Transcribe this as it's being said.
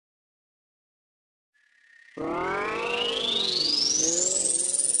You're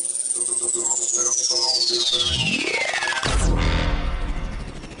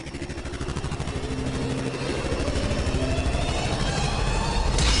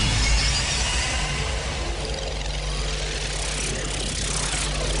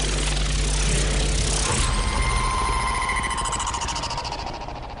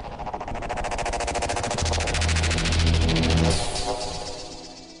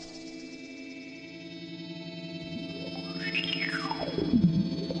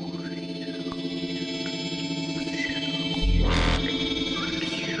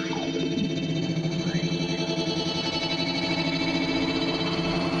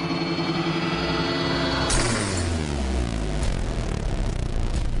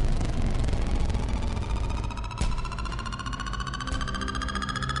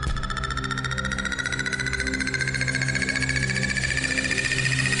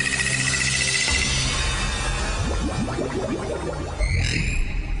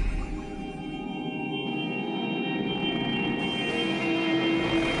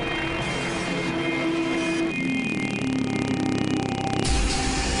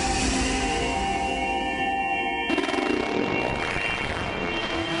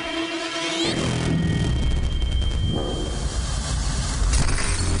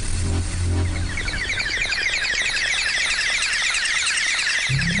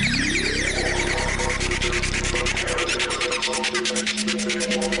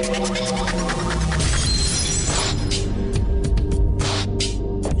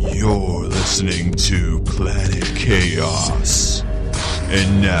listening to Planet Chaos.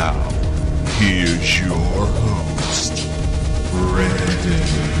 And now, here's your host, Brandon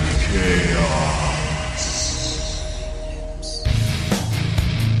Chaos.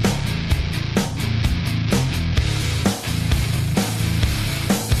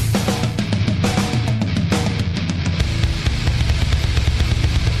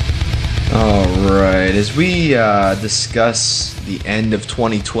 Alright, as we discuss the end of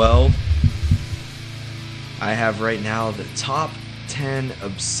 2012, I have right now the top 10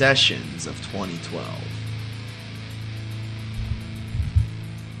 obsessions of 2012.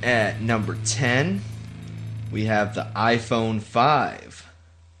 At number 10, we have the iPhone 5.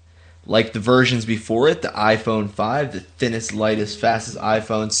 Like the versions before it, the iPhone 5, the thinnest, lightest, fastest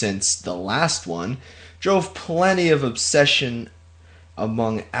iPhone since the last one, drove plenty of obsession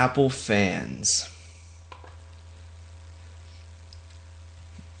among Apple fans.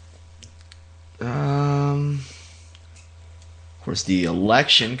 Of course, the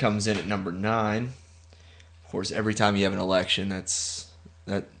election comes in at number 9. Of course, every time you have an election,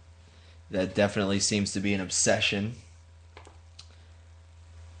 that definitely seems to be an obsession.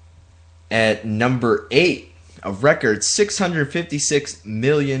 At number 8, a record $656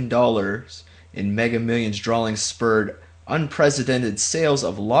 million in Mega Millions drawings spurred unprecedented sales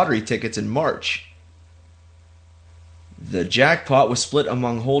of lottery tickets in March. The jackpot was split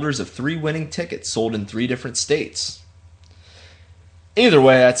among holders of 3 winning tickets sold in 3 different states. Either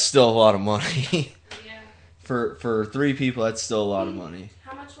way, that's still a lot of money. Yeah. For 3 people, that's still a lot of money.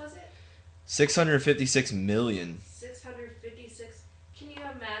 How much was it? $656 million. 656. Can you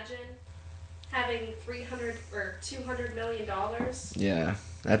imagine having $300 or $200 million? Yeah,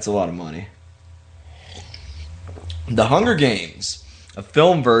 that's a lot of money. The Hunger Games, a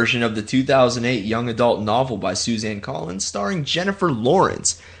film version of the 2008 young adult novel by Suzanne Collins starring Jennifer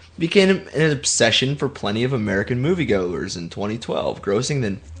Lawrence, became an obsession for plenty of American moviegoers in 2012,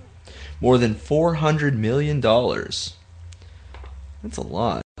 grossing more than $400 million. That's a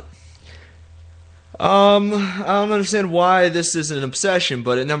lot. I don't understand why this is an obsession,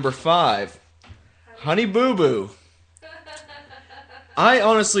 but at number 5, Honey Boo Boo. I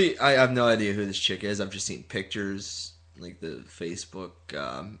have no idea who this chick is. I've just seen pictures, like the Facebook,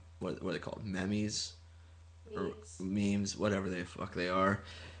 what are they called? Memes? Or memes, whatever the fuck they are.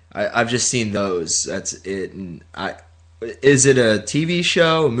 I've just seen those. That's it. And is it a TV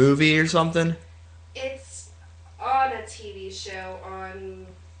show, a movie, or something? It's on a TV show on,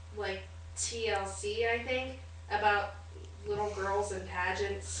 like, TLC, I think, about little girls and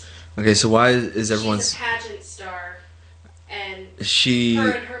pageants. Okay, so why is everyone's... She's a pageant star, and she...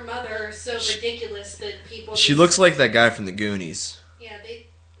 her and her mother are so ridiculous that people... She looks like that guy from the Goonies. Yeah, they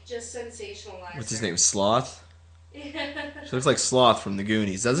just sensationalize What's his her. name, Sloth? Yeah. She looks like Sloth from the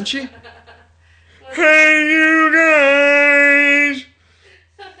Goonies, doesn't she? Hey, you guys!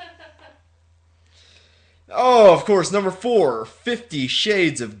 Oh, of course, number 4, 50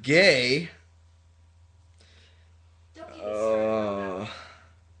 Shades of Gay. Don't even start on that.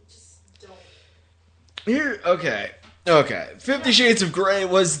 Just don't. Here, okay. Okay, 50 Shades of Grey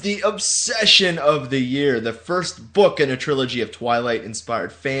was the obsession of the year. The first book in a trilogy of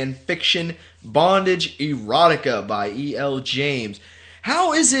Twilight-inspired fan fiction, bondage erotica by E.L. James.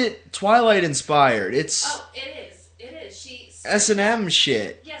 How is it Twilight-inspired? It's Oh, it is. It is. She S&M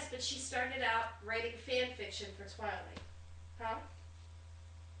shit. Yes, but she started out writing fan fiction for Twilight. Huh?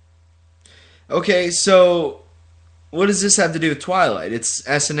 Okay, so what does this have to do with Twilight? It's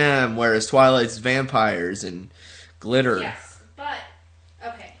S&M, whereas Twilight's vampires and glitter. Yes, but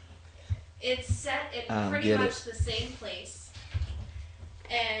okay. It's set in I don't pretty get much it. the same place.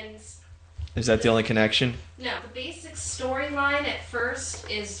 And Is that the only connection? no, the basic storyline at first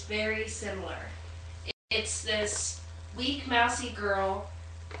is very similar. It's this weak, mousy girl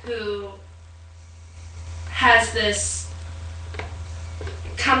who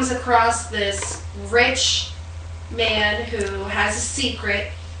comes across this rich man who has a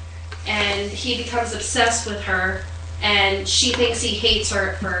secret, and he becomes obsessed with her, and she thinks he hates her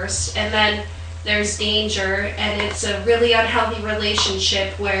at first, and then there's danger, and it's a really unhealthy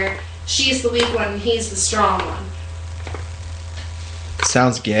relationship where she's the weak one and he's the strong one.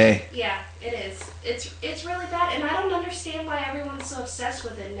 Sounds gay. Yeah, it is. It's really bad, and I don't understand why everyone's so obsessed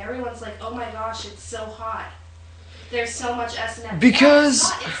with it, and everyone's like, oh my gosh, it's so hot. There's so much S&M. Because-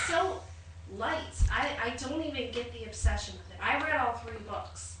 Yeah, it's so light. I don't even get the obsession with it. I read all 3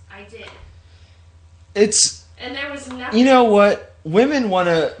 books. I did. It's... And there was nothing... You know what? Women want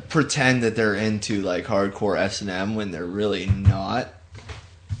to pretend that they're into, like, hardcore S&M when they're really not.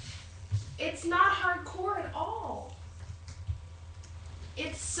 It's not hardcore at all.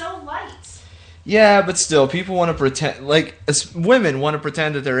 It's so light. Yeah, but still, people want to pretend... Like, women want to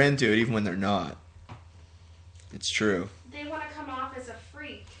pretend that they're into it even when they're not. It's true. They want to come off as a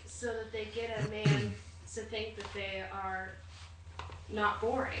freak so that they get a man to think that they are not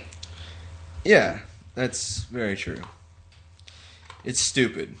boring. Yeah, that's very true. It's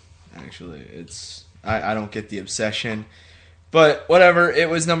stupid, actually. It's... I don't get the obsession. But, whatever, it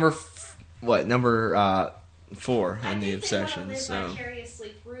was number 4 on the obsession, They want to so... live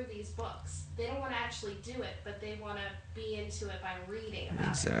vicariously through these books. They don't want to actually do it, but they want to be into it by reading about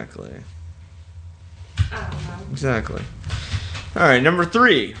Exactly. it. I don't know. Exactly. Alright, number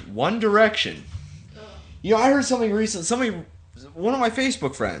 3. One Direction. Ugh. You know, I heard something recently. One of my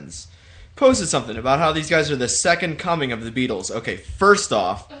Facebook friends posted something about how these guys are the second coming of the Beatles. Okay, first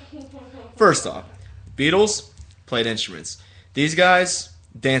off, Beatles played instruments. These guys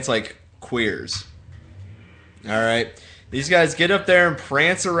dance like queers. Alright? These guys get up there and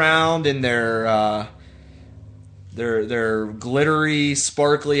prance around in their glittery,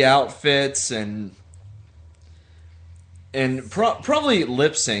 sparkly outfits and probably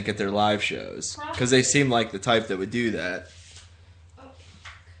lip sync at their live shows because they seem like the type that would do that.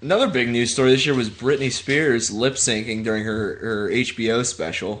 Another big news story this year was Britney Spears lip syncing during her HBO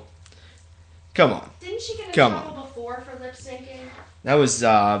special. Come on, Didn't she get in Come trouble before for lip syncing? that was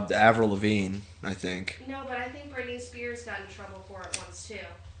Avril Lavigne, I think. No, but I think Britney Spears got in trouble for it once too.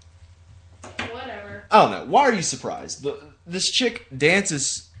 Whatever. I don't know. Why are you surprised? This chick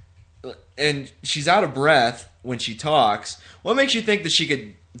dances and she's out of breath when she talks. What makes you think that she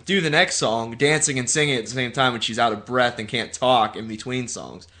could do the next song, dancing and singing at the same time when she's out of breath and can't talk in between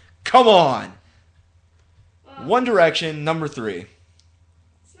songs? Come on! Well, One Direction, number 3.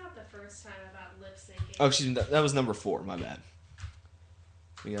 It's not the first time about lip syncing. Oh, excuse me, that was number 4. My bad.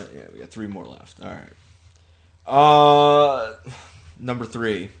 We got 3 more left. All right. Number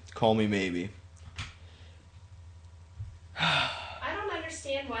 3. Call Me Maybe. I don't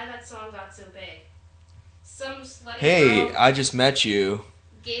understand why that song got so big. Some slutty Hey, girl I just met you.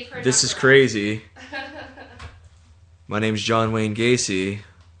 gave her This is number. crazy. My name's John Wayne Gacy.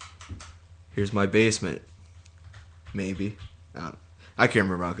 Here's my basement. Maybe. I can't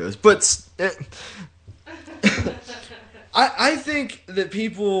remember how it goes. But I think that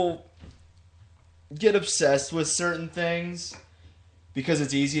people get obsessed with certain things because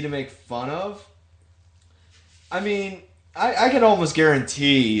it's easy to make fun of. I mean, I can almost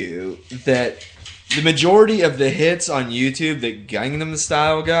guarantee you that the majority of the hits on YouTube that Gangnam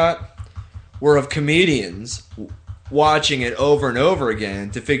Style got were of comedians watching it over and over again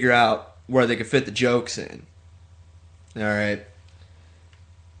to figure out where they could fit the jokes in. All right.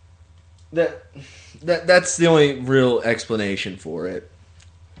 That's the only real explanation for it.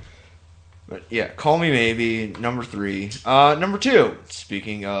 But yeah, Call Me Maybe, number 3. Number 2,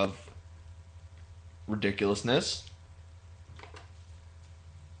 speaking of ridiculousness,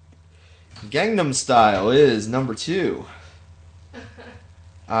 Gangnam Style is number 2.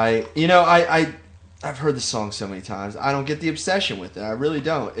 I've heard the song so many times. I don't get the obsession with it. I really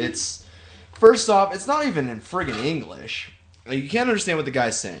don't. It's First off, it's not even in friggin' English. Like, you can't understand what the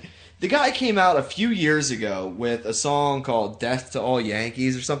guy's saying. The guy came out a few years ago with a song called Death to All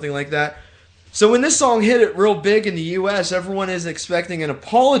Yankees or something like that. So when this song hit it real big in the U.S., everyone is expecting an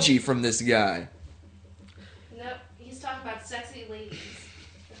apology from this guy. Nope, he's talking about sexy ladies.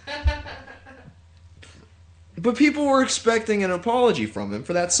 But people were expecting an apology from him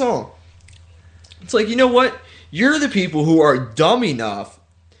for that song. It's like, you know what? You're the people who are dumb enough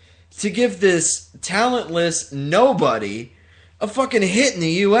to give this talentless nobody a fucking hit in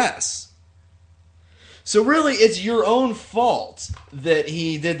the U.S. So really, it's your own fault that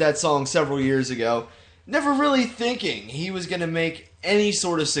he did that song several years ago, never really thinking he was going to make any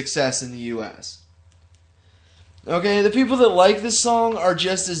sort of success in the U.S. Okay, the people that like this song are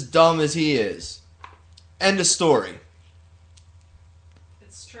just as dumb as he is. End of story.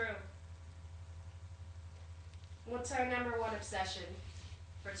 It's true. What's our number one obsession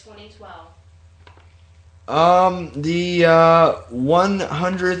for 2012? The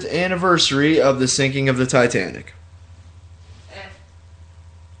 100th anniversary of the sinking of the Titanic.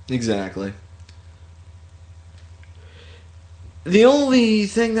 Exactly. The only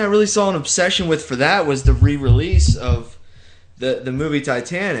thing that I really saw an obsession with for that was the re-release of the movie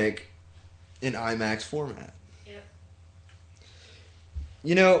Titanic in IMAX format. Yep.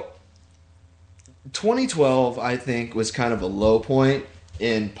 You know, 2012, I think, was kind of a low point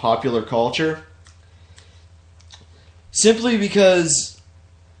in popular culture. Simply because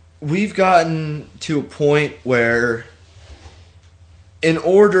we've gotten to a point where, in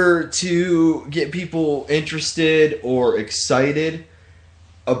order to get people interested or excited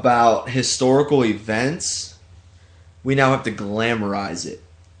about historical events, we now have to glamorize it.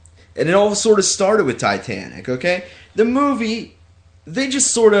 And it all sort of started with Titanic, okay? The movie, they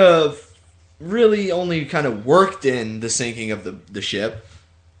just sort of really only kind of worked in the sinking of the ship.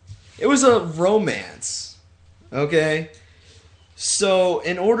 It was a romance, okay? So,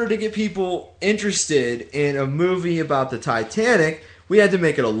 in order to get people interested in a movie about the Titanic, we had to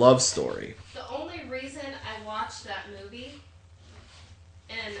make it a love story. The only reason I watched that movie,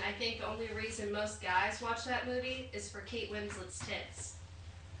 and I think the only reason most guys watch that movie, is for Kate Winslet's tits.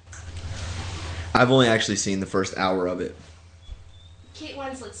 I've only actually seen the first hour of it. Kate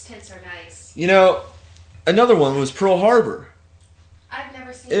Winslet's tits are nice. You know, another one was Pearl Harbor. I've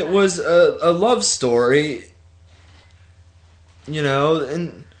never seen It that. was a love story, you know,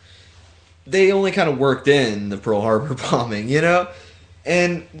 and they only kind of worked in the Pearl Harbor bombing, you know?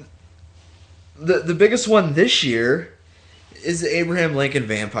 And the biggest one this year is the Abraham Lincoln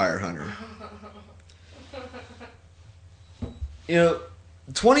Vampire Hunter. You know,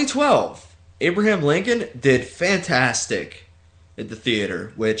 2012, Abraham Lincoln did fantastic at the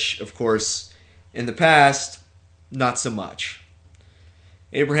theater, which, of course, in the past, not so much.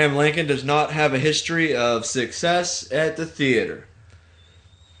 Abraham Lincoln does not have a history of success at the theater.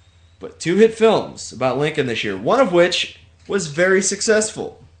 But 2 hit films about Lincoln this year, one of which was very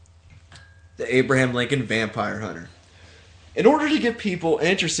successful. The Abraham Lincoln Vampire Hunter. In order to get people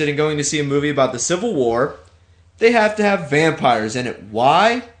interested in going to see a movie about the Civil War, they have to have vampires in it.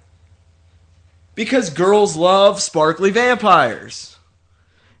 Why? Because girls love sparkly vampires.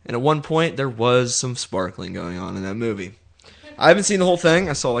 And at one point, there was some sparkling going on in that movie. I haven't seen the whole thing.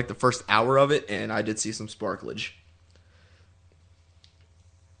 I saw like the first hour of it, and I did see some sparklage.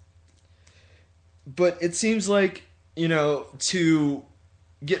 But it seems like, you know, to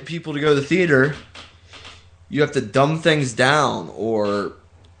get people to go to the theater, you have to dumb things down or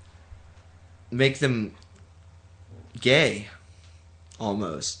make them gay,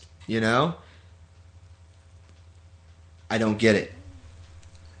 almost, you know? I don't get it.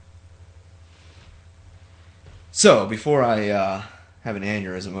 So, before I have an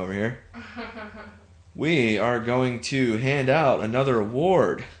aneurysm over here, we are going to hand out another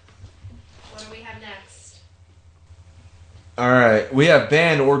award. What do we have next? Alright, we have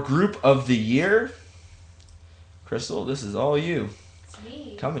Band or Group of the Year. Crystal, this is all you. It's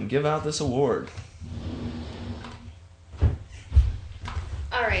me. Come and give out this award.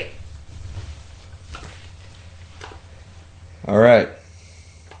 Alright. Alright.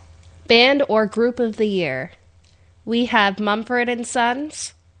 Band or Group of the Year. We have Mumford &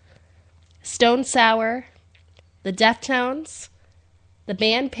 Sons, Stone Sour, the Deftones, the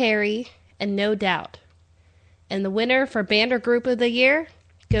band Perry, and No Doubt. And the winner for Band or Group of the Year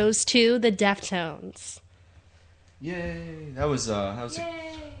goes to the Deftones. Yay! That was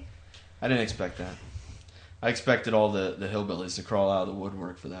Yay! I didn't expect that. I expected all the hillbillies to crawl out of the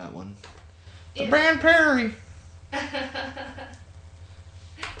woodwork for that one. The band Perry!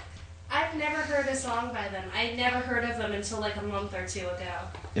 I've I've never heard a song by them. I never heard of them until like a month or two ago.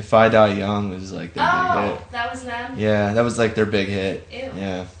 If I Die Young was like their big hit. That was them? Yeah, that was like their big hit. Ew.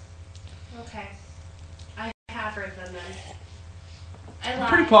 Yeah. Okay. I have heard them then. I lied.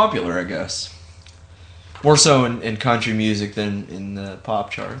 Pretty popular, I guess. More so in country music than in the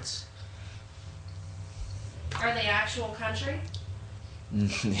pop charts. Are they actual country?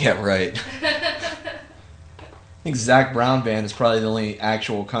 Yeah, right. I think Zach Brown Band is probably the only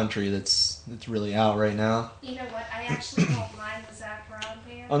actual country that's really out right now. You know what? I actually don't mind the Zach Brown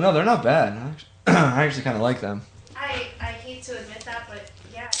Band. Oh no, they're not bad. I actually kind of like them. I hate to admit that, but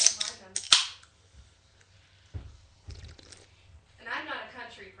yeah, I don't mind them. And I'm not a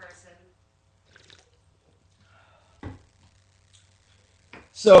country person.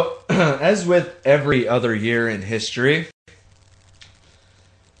 So, as with every other year in history,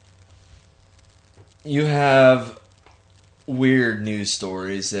 you have weird news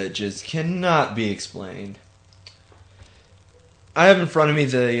stories that just cannot be explained. I have in front of me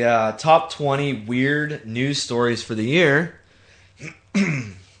the top 20 weird news stories for the year.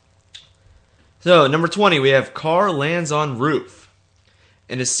 So, number 20, we have car lands on roof.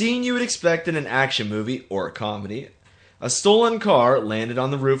 In a scene you would expect in an action movie or a comedy, a stolen car landed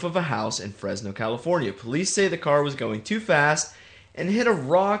on the roof of a house in Fresno, California. Police say the car was going too fast and hit a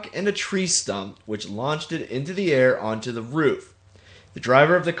rock and a tree stump, which launched it into the air onto the roof. The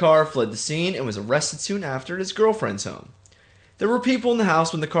driver of the car fled the scene and was arrested soon after at his girlfriend's home. There were people in the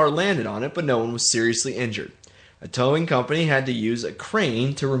house when the car landed on it, but no one was seriously injured. A towing company had to use a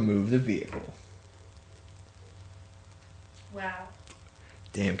crane to remove the vehicle. Wow.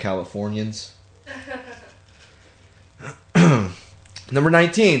 Damn Californians. Number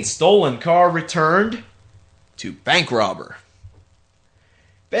 19, stolen car returned to bank robber.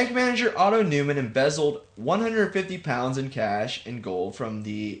 Bank manager Otto Newman embezzled 150 pounds in cash and gold from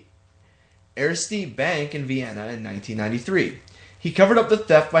the Erste Bank in Vienna in 1993. He covered up the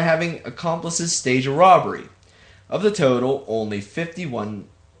theft by having accomplices stage a robbery. Of the total, only 51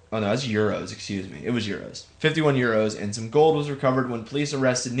 euros, excuse me. It was euros. 51 euros and some gold was recovered when police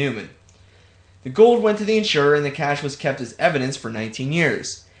arrested Newman. The gold went to the insurer and the cash was kept as evidence for 19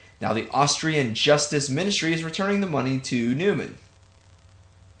 years. Now the Austrian Justice Ministry is returning the money to Newman.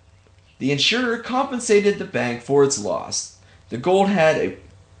 The insurer compensated the bank for its loss. The gold had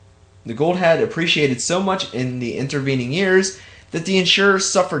appreciated so much in the intervening years that the insurer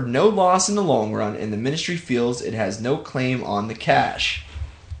suffered no loss in the long run, and the ministry feels it has no claim on the cash.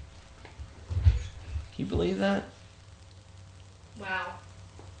 Can you believe that? Wow.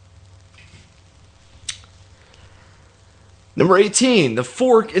 Number 18, the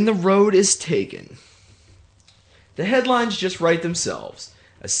fork in the road is taken. The headlines just write themselves.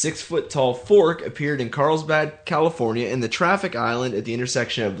 A 6-foot-tall fork appeared in Carlsbad, California in the traffic island at the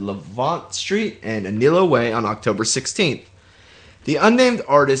intersection of Levant Street and Anilo Way on October 16th. The unnamed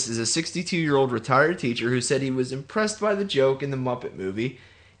artist is a 62-year-old retired teacher who said he was impressed by the joke in the Muppet movie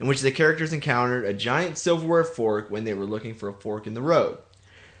in which the characters encountered a giant silverware fork when they were looking for a fork in the road.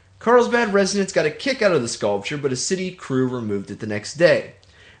 Carlsbad residents got a kick out of the sculpture, but a city crew removed it the next day.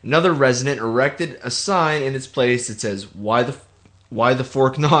 Another resident erected a sign in its place that says, Why the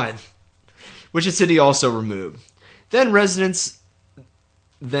fork not? Which the city also removed. Then residents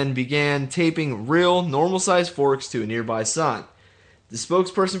began taping real, normal-sized forks to a nearby sign. The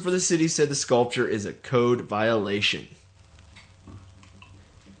spokesperson for the city said the sculpture is a code violation.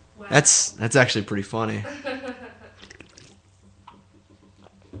 Wow. That's actually pretty funny.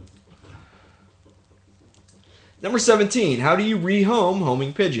 Number 17, how do you rehome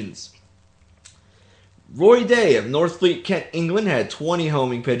homing pigeons? Roy Day of Northfleet, Kent, England had 20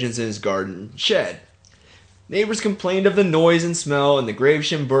 homing pigeons in his garden shed. Neighbors complained of the noise and smell, and the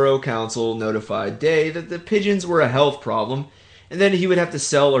Gravesham Borough Council notified Day that the pigeons were a health problem and that he would have to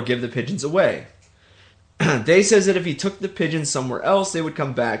sell or give the pigeons away. Day says that if he took the pigeons somewhere else, they would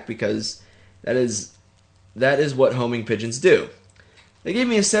come back because that is what homing pigeons do. They gave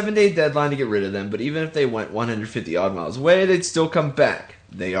me a 7-day deadline to get rid of them, but even if they went 150 odd miles away, they'd still come back.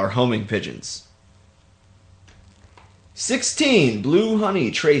 They are homing pigeons. 16. Blue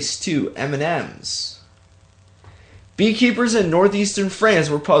honey traced to M&Ms. Beekeepers in northeastern France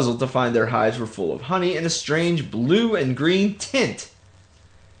were puzzled to find their hives were full of honey in a strange blue and green tint.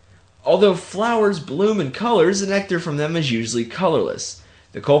 Although flowers bloom in colors, the nectar from them is usually colorless.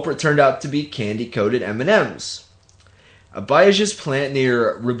 The culprit turned out to be candy-coated M&Ms. A Bayeges plant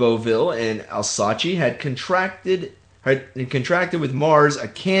near Ribeauville in Alsace had contracted with Mars, a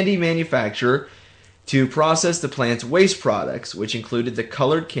candy manufacturer, to process the plant's waste products, which included the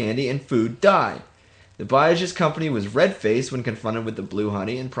colored candy and food dye. The biologist company was red-faced when confronted with the blue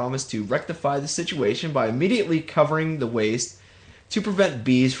honey and promised to rectify the situation by immediately covering the waste to prevent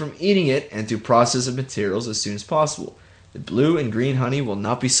bees from eating it and to process the materials as soon as possible. The blue and green honey will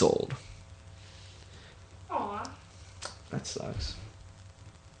not be sold. Aw, That sucks.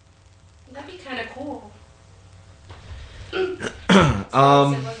 that'd be kind of cool.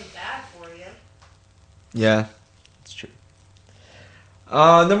 Um, It wasn't bad for you. Yeah, that's true.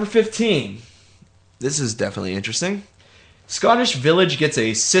 Number 15. This is definitely interesting. Scottish village gets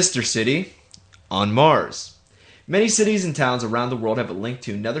a sister city on Mars. Many cities and towns around the world have a link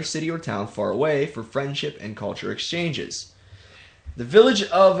to another city or town far away for friendship and culture exchanges. The village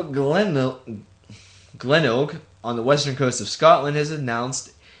of Glenelg on the western coast of Scotland has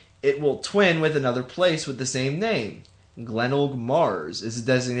announced it will twin with another place with the same name. Glenelg Mars is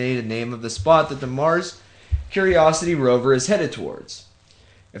the designated name of the spot that the Mars Curiosity rover is headed towards.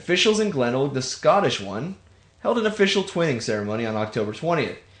 Officials in Glenelg, the Scottish one, held an official twinning ceremony on October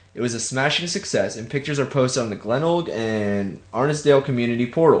 20th. It was a smashing success, and pictures are posted on the Glenelg and Arnisdale community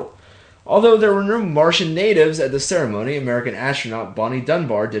portal. Although there were no Martian natives at the ceremony, American astronaut Bonnie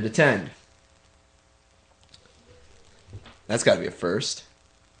Dunbar did attend. That's got to be a first.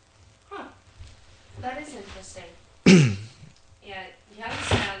 Huh. That is interesting. Yeah,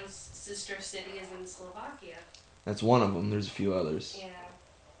 Youngstown's sister city is in Slovakia. That's one of them. There's a few others. Yeah.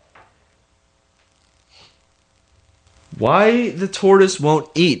 Why the tortoise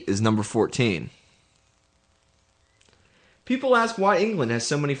won't eat is number 14. People ask why England has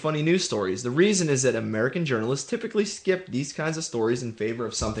so many funny news stories. The reason is that American journalists typically skip these kinds of stories in favor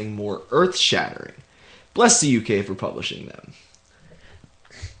of something more earth-shattering. Bless the UK for publishing them.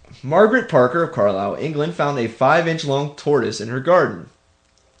 Margaret Parker of Carlisle, England, found a 5-inch long tortoise in her garden.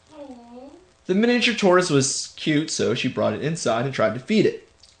 Aww. The miniature tortoise was cute, so she brought it inside and tried to feed it.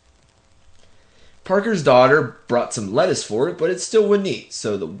 Parker's daughter brought some lettuce for it, but it still wouldn't eat,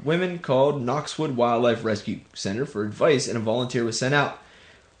 so the women called Knoxwood Wildlife Rescue Center for advice, and a volunteer was sent out.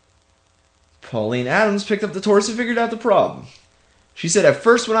 Pauline Adams picked up the tortoise and figured out the problem. She said, "At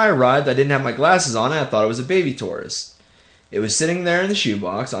first when I arrived, I didn't have my glasses on and I thought it was a baby tortoise. It was sitting there in the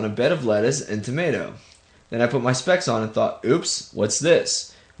shoebox on a bed of lettuce and tomato. Then I put my specs on and thought, oops, what's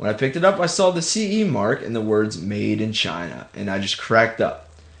this? When I picked it up, I saw the CE mark and the words Made in China, and I just cracked up.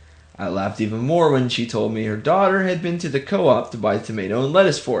 I laughed even more when she told me her daughter had been to the co-op to buy tomato and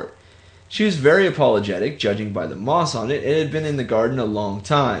lettuce for it. She was very apologetic, judging by the moss on it. It had been in the garden a long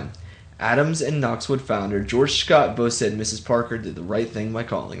time. Adams and Knoxwood founder George Scott both said Mrs. Parker did the right thing by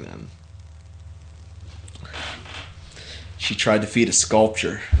calling them." She tried to feed a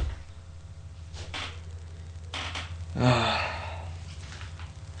sculpture.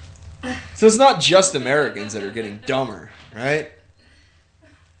 So it's not just Americans that are getting dumber, right?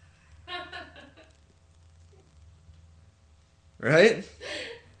 Right?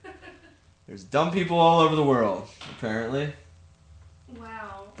 There's dumb people all over the world, apparently.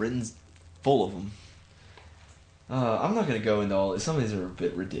 Wow. Britain's full of them. I'm not going to go into all. Some of these are a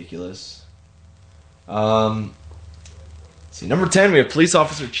bit ridiculous. See, number 10, we have police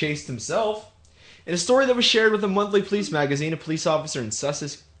officer chased himself. In a story that was shared with a monthly police magazine, a police officer in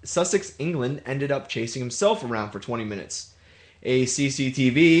Sussex, England, ended up chasing himself around for 20 minutes. A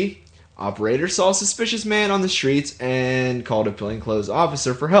CCTV operator saw a suspicious man on the streets and called a plainclothes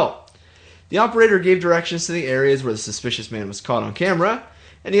officer for help. The operator gave directions to the areas where the suspicious man was caught on camera,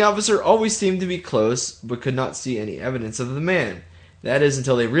 and the officer always seemed to be close but could not see any evidence of the man. That is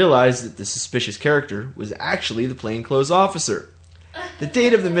until they realized that the suspicious character was actually the plainclothes officer. The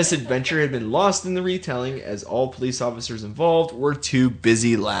date of the misadventure had been lost in the retelling, as all police officers involved were too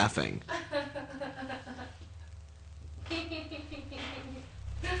busy laughing.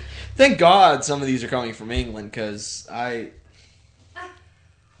 Thank God some of these are coming from England, because Wow.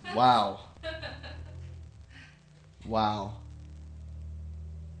 Wow.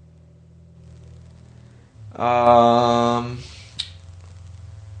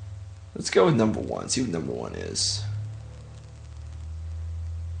 Let's go with number 1. See what number 1 is.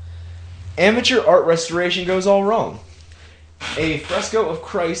 Amateur art restoration goes all wrong. A fresco of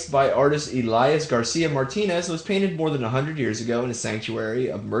Christ by artist Elias Garcia Martinez was painted more than 100 years ago in a sanctuary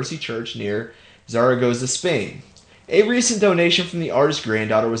of Mercy Church near Zaragoza, Spain. A recent donation from the artist's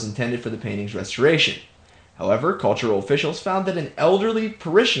granddaughter was intended for the painting's restoration. However, cultural officials found that an elderly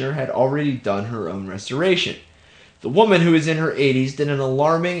parishioner had already done her own restoration. The woman, who is in her 80s, did an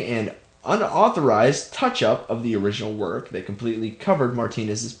alarming and unauthorized touch-up of the original work that completely covered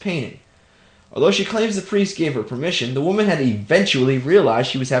Martinez's painting. Although she claims the priest gave her permission, the woman had eventually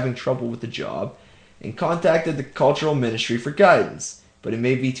realized she was having trouble with the job and contacted the cultural ministry for guidance. but it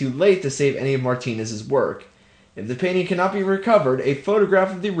may be too late to save any of Martinez's work. If the painting cannot be recovered, a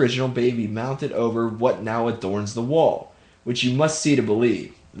photograph of the original may be mounted over what now adorns the wall, which you must see to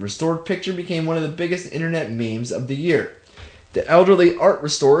believe. The restored picture became one of the biggest internet memes of the year. The elderly art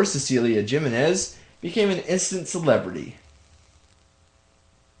restorer, Cecilia Jimenez, became an instant celebrity.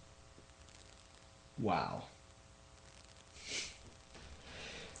 Wow.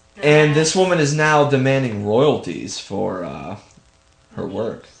 And this woman is now demanding royalties for her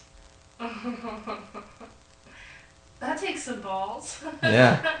work. That takes some balls.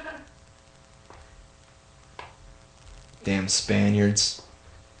 Yeah. Damn Spaniards.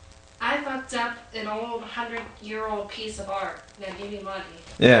 I fucked up an old 100-year-old piece of art. Now give me money.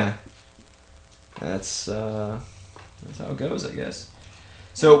 Yeah. That's how it goes, I guess.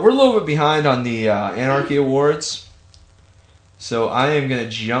 So we're a little bit behind on the Anarchy Awards. So I am going to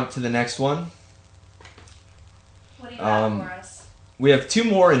jump to the next one. What do you got for us? We have two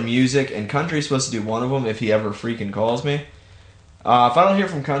more in music, and Country's supposed to do one of them if he ever freaking calls me. If I don't hear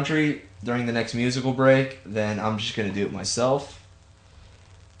from Country during the next musical break, then I'm just going to do it myself.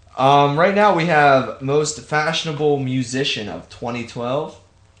 Right now we have Most Fashionable Musician of 2012.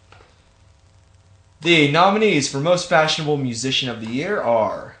 The nominees for Most Fashionable Musician of the Year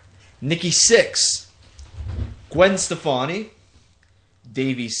are Nikki Sixx, Gwen Stefani,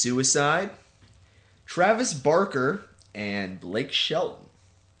 Davey Suicide, Travis Barker, and Blake Shelton.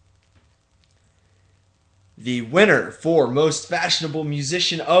 The winner for Most Fashionable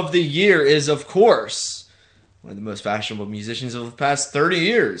Musician of the Year is, of course, one of the most fashionable musicians of the past 30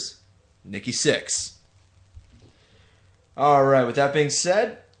 years, Nikki Sixx. Alright, with that being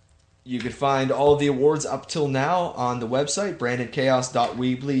said, you can find all of the awards up till now on the website,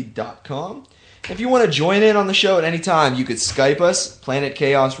 brandonchaos.weebly.com. If you want to join in on the show at any time, you could Skype us,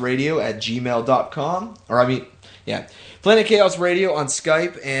 planetchaosradio@gmail.com. Planet Chaos Radio on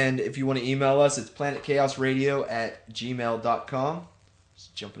Skype, and if you want to email us, it's planetchaosradio@gmail.com.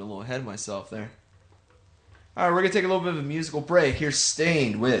 Just jumping a little ahead of myself there. Alright, we're going to take a little bit of a musical break. Here's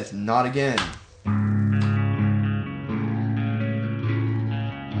Stained with Not Again.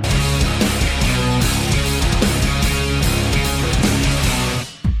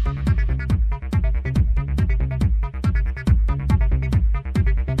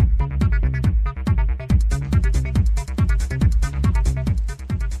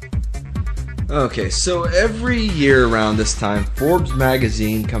 Okay, so every year around this time, Forbes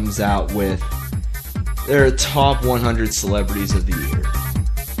magazine comes out with their top 100 celebrities of the year.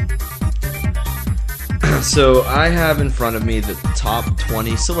 So I have in front of me the top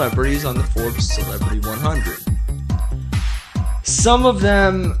 20 celebrities on the Forbes Celebrity 100. Some of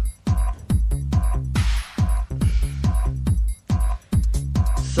them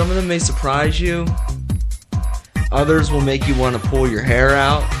may surprise you. Others will make you want to pull your hair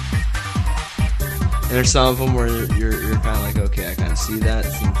out. And there's some of them where you're kind of like, okay, I kind of see that.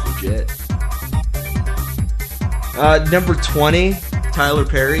 It seems legit. Number 20, Tyler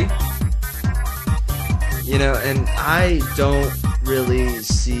Perry. You know, and I don't really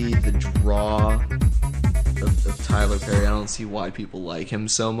see the draw of Tyler Perry. I don't see why people like him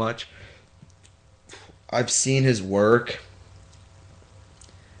so much. I've seen his work.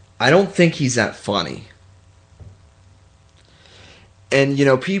 I don't think he's that funny. And, you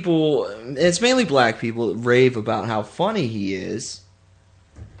know, people, it's mainly black people that rave about how funny he is.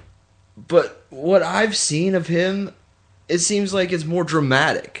 But what I've seen of him, it seems like it's more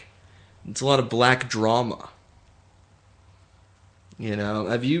dramatic. It's a lot of black drama. You know,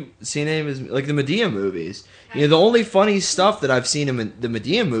 have you seen any of his, like the Medea movies? You know, the only funny stuff that I've seen in the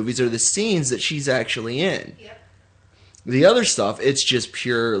Medea movies are the scenes that she's actually in. Yep. The other stuff, it's just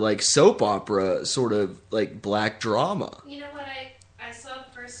pure, like, soap opera, sort of, like, black drama. You know what? I saw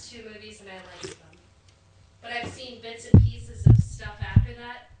the first two movies and I liked them. But I've seen bits and pieces of stuff after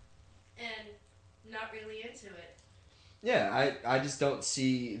that and not really into it. Yeah, I just don't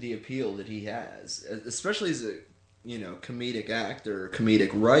see the appeal that he has, especially as a, you know, comedic actor,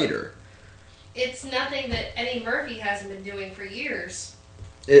 comedic writer. It's nothing that Eddie Murphy hasn't been doing for years.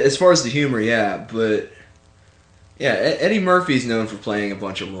 As far as the humor, yeah, but yeah, Eddie Murphy's known for playing a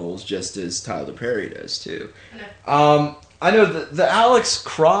bunch of roles, just as Tyler Perry does too. No. I know the Alex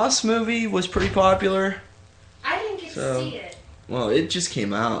Cross movie was pretty popular. I didn't get to see it. Well, it just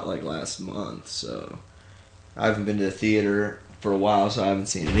came out like last month, so I haven't been to the theater for a while, so I haven't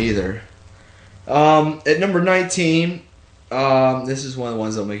seen it either. At number 19, this is one of the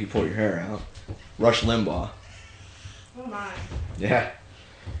ones that'll make you pull your hair out. Rush Limbaugh. Oh my. Yeah.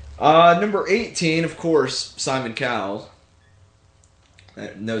 Number 18, of course, Simon Cowell.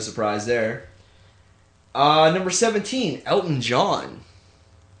 No surprise there. Number 17, Elton John.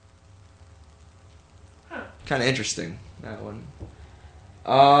 kind of interesting, that one.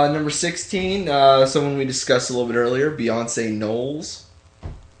 Number 16, someone we discussed a little bit earlier, Beyonce Knowles.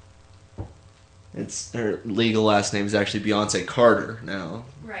 Her legal last name is actually Beyonce Carter now.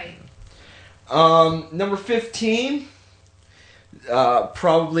 Right. Number 15,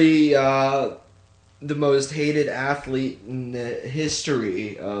 probably the most hated athlete in the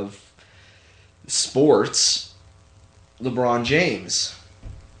history of sports, LeBron James.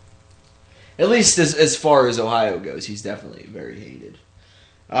 At least as far as Ohio goes, he's definitely very hated.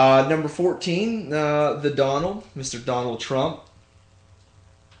 Number 14, the Donald, Mr. Donald Trump.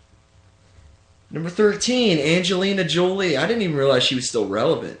 Number 13, Angelina Jolie. I didn't even realize she was still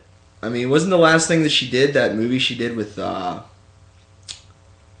relevant. I mean, wasn't the last thing that she did that movie she did with, what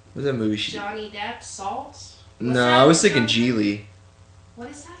was that movie she did? Johnny Depp, Salt? No, I was thinking Geely. What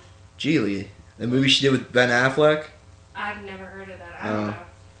is that? Geely. The movie she did with Ben Affleck? I've never heard of that. I don't know.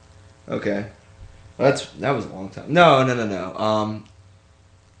 Okay. Well, that was a long time. No.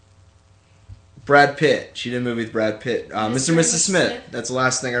 Brad Pitt. She did a movie with Brad Pitt. Mr. and Mrs. Smith. That's the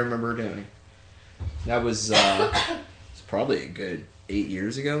last thing I remember her doing. That was it's probably a good 8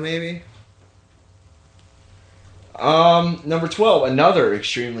 years ago, maybe. Number 12, another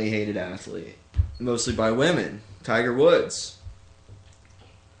extremely hated athlete, mostly by women, Tiger Woods.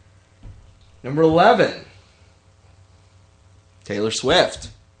 Number 11, Taylor Swift,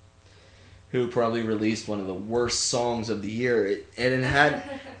 who probably released one of the worst songs of the year.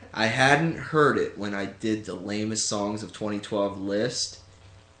 I hadn't heard it when I did the lamest songs of 2012 list.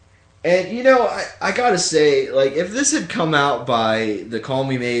 And, you know, I gotta say, like, if this had come out by the Call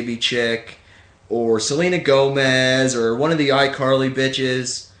Me Maybe chick, or Selena Gomez, or one of the iCarly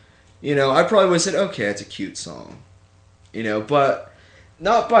bitches, you know, I probably would have said, okay, it's a cute song. You know, but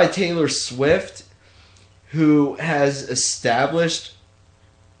not by Taylor Swift, who has established,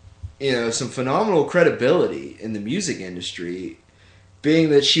 you know, some phenomenal credibility in the music industry,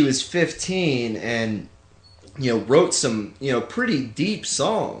 being that she was 15 and, you know, wrote some, you know, pretty deep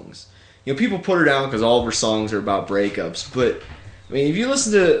songs. You know, people put her down because all of her songs are about breakups, but I mean, if you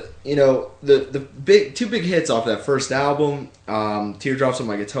listen to, you know, the two big hits off that first album, Teardrops on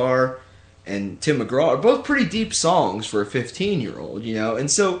My Guitar and Tim McGraw, are both pretty deep songs for a 15-year-old, you know, and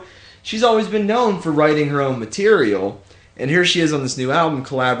so she's always been known for writing her own material, and here she is on this new album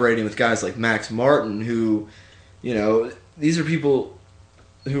collaborating with guys like Max Martin, who, you know, these are people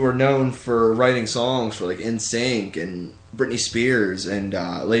who are known for writing songs for like NSYNC and Britney Spears and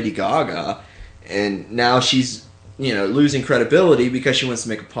Lady Gaga, and now she's, you know, losing credibility because she wants to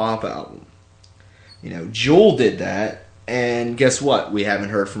make a pop album. You know, Jewel did that, and guess what? We haven't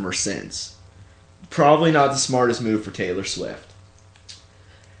heard from her since. Probably not the smartest move for Taylor Swift.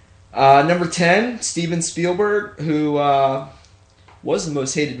 Number 10, Steven Spielberg, who was the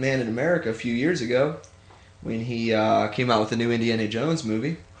most hated man in America a few years ago when he came out with the new Indiana Jones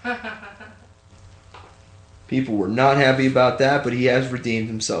movie. People were not happy about that, but he has redeemed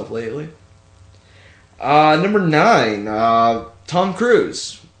himself lately. Number 9, Tom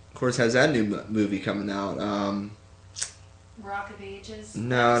Cruise. Of course, has that new movie coming out. Rock of Ages?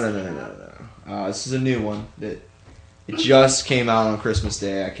 No. This is a new one that it just came out on Christmas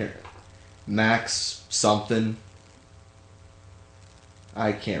Day. I can't. Max something.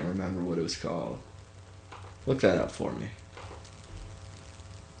 I can't remember what it was called. Look that up for me.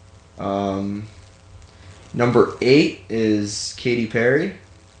 Number 8 is Katy Perry.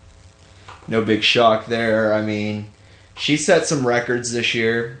 No big shock there. I mean, she set some records this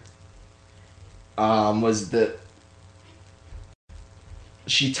year.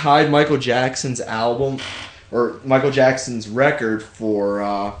 She tied Michael Jackson's album, or Michael Jackson's record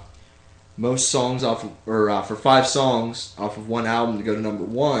for most songs off of, or for 5 songs off of one album to go to number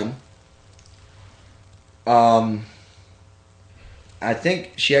 1. I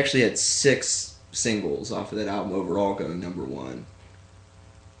think she actually had 6 singles off of that album overall going number 1.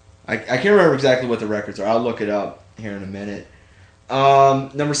 I can't remember exactly what the records are. I'll look it up here in a minute.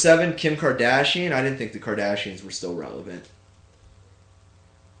 Number 7, Kim Kardashian. I didn't think the Kardashians were still relevant.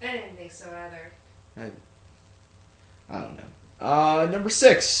 I didn't think so either. I don't know. Number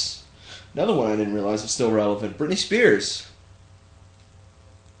 6, another one I didn't realize was still relevant. Britney Spears.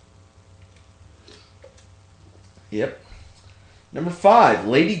 Yep. Number 5,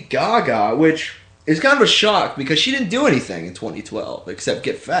 Lady Gaga, which is kind of a shock because she didn't do anything in 2012 except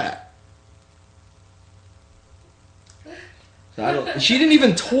get fat. So she didn't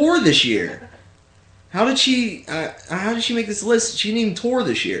even tour this year. How did she make this list? She didn't even tour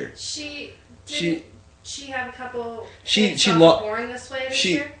this year. She have a couple. She Born This Way this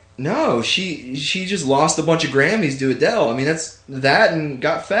year. No, she just lost a bunch of Grammys to Adele. I mean, that's that and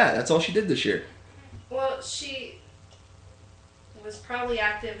got fat. That's all she did this year. Well, Well, she was probably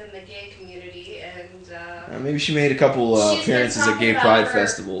active in the gay community, and Maybe she made a couple She's been appearances at talking gay about pride her-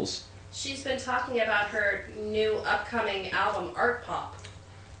 festivals. she's been talking about her new upcoming album, Art Pop.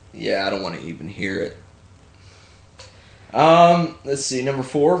 Yeah, I don't want to even hear it. Let's see. Number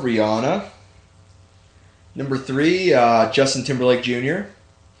 4, Rihanna. Number 3, Justin Timberlake Jr.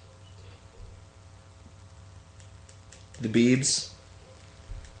 The Biebs.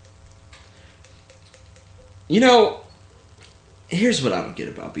 You know, here's what I don't get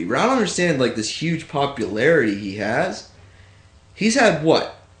about Bieber. I don't understand, like, this huge popularity he has. He's had,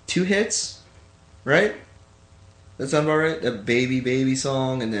 what, 2 hits? Right? That sound about right? That Baby Baby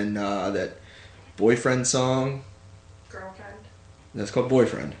song, and then that Boyfriend song. Girlfriend? That's called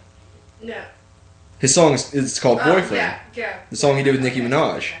Boyfriend. No. His song is called Boyfriend. Yeah. The song he did with Nicki Okay,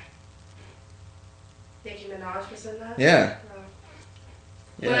 Minaj. okay. Nicki Minaj was in that? Yeah. Oh.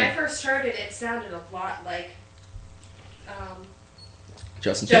 Yeah. When I first heard it, it sounded a lot like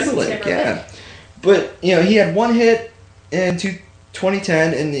Justin Justin Timberlake, Timberlake. yeah. But, you know, he had 1 hit in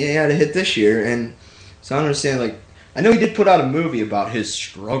 2010, and he had a hit this year, and so I don't understand, like, I know he did put out a movie about his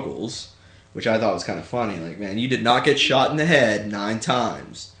struggles, which I thought was kind of funny. Like, man, you did not get shot in the head 9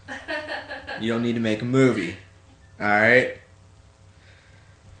 times. You don't need to make a movie. Alright?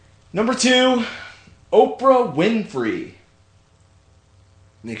 Number 2, Oprah Winfrey.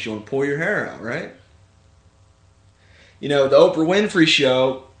 Makes you want to pull your hair out, right? You know, the Oprah Winfrey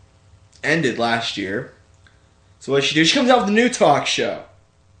Show ended last year. So what she do? She comes out with a new talk show.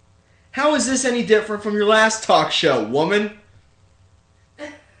 How is this any different from your last talk show, woman?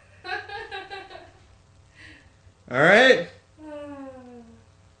 Alright?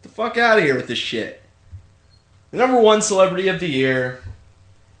 The fuck out of here with this shit. The number 1 celebrity of the year,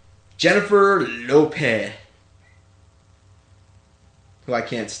 Jennifer Lopez. Who I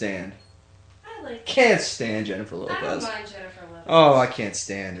can't stand. I like Can't stand Jennifer I don't Lopez. mind Jennifer Lopez. Oh, I can't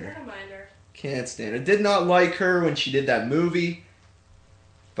stand I her. don't mind her. Can't stand her. Did not like her when she did that movie.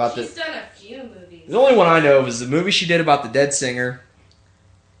 About She's done a few movies. The only one I know of is the movie she did about the dead singer.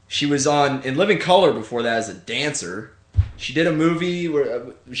 She was on In Living Color before that as a dancer. She did a movie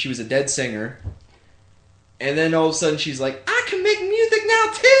where she was a dead singer. And then all of a sudden she's like, I can make music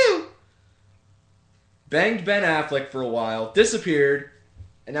now too! Banged Ben Affleck for a while, disappeared,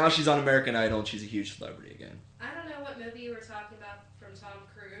 and now she's on American Idol and she's a huge celebrity again. I don't know what movie you were talking about from Tom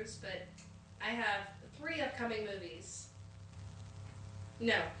Cruise, but I have 3 upcoming movies.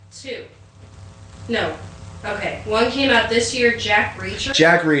 No, 2. No. Okay. 1 came out this year, Jack Reacher.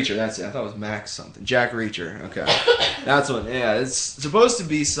 Jack Reacher, that's it. I thought it was Max something. Jack Reacher, okay. That's one, yeah. It's supposed to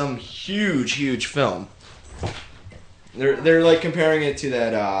be some huge, huge film. They're like comparing it to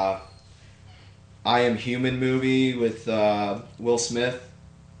that I Am Human movie with Will Smith.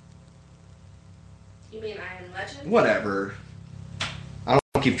 You mean I Am Legend? Whatever. I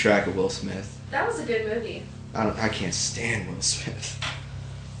don't keep track of Will Smith. That was a good movie. I can't stand Will Smith.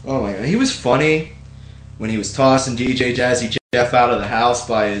 Oh my god, he was funny when he was tossing DJ Jazzy Jeff out of the house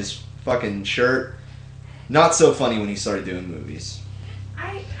by his fucking shirt. Not so funny when he started doing movies.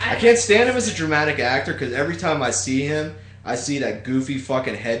 I can't stand him as a dramatic actor because every time I see him, I see that goofy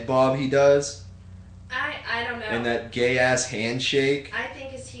fucking head bob he does I don't know. and that gay ass handshake I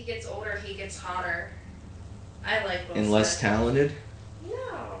think as he gets older, he gets hotter. I like Will and less Smith. talented.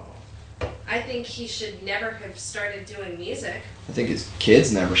 No. I think he should never have started doing music. I think his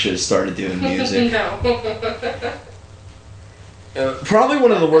kids never should have started doing music. No. Probably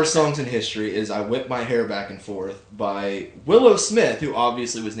one of the worst songs in history is I Whip My Hair Back and Forth by Willow Smith, who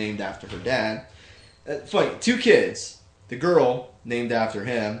obviously was named after her dad. Funny, 2 kids. The girl named after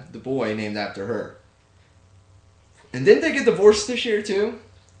him, the boy named after her. And didn't they get divorced this year too?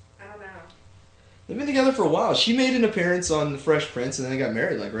 I don't know. They've been together for a while. She made an appearance on The Fresh Prince and then they got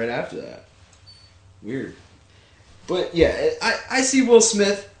married like right after that. Weird. But yeah, I see Will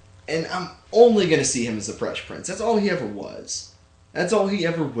Smith and I'm only going to see him as the Fresh Prince. That's all he ever was. That's all he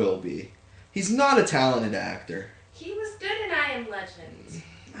ever will be. He's not a talented actor. He was good in I Am Legend.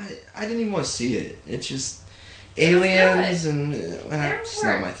 I didn't even want to see it. It's just It was aliens good. and There it's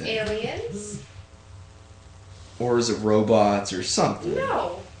not my weren't thing. aliens. Or is it robots or something?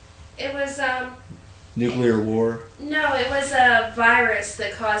 No. It was Nuclear war. no, it was a virus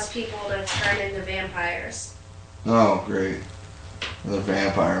that caused people to turn into vampires. Oh, great. The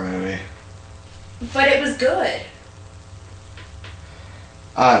vampire movie. But it was good.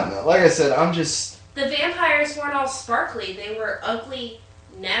 I don't know. Like I said, I'm just... The vampires weren't all sparkly. They were ugly,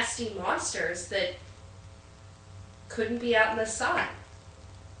 nasty monsters that couldn't be out in the sun.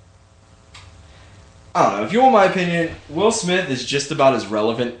 I don't know. If you want my opinion, Will Smith is just about as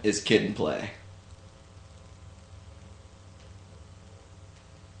relevant as Kid and Play.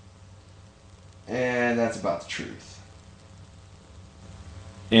 that's about the truth.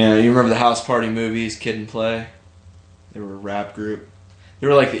 Yeah, you remember the House Party movies, Kid and Play? They were a rap group. They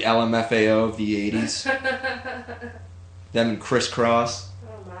were like the LMFAO of the 80s. Them and Criss Cross.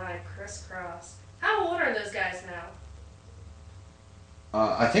 Oh my, Criss Cross. How old are those guys now?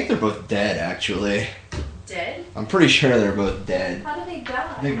 I think they're both dead, actually. Dead? I'm pretty sure they're both dead. How did they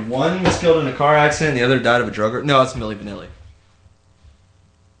die? I think one was killed in a car accident, the other died of a drug. No, it's Milli Vanilli.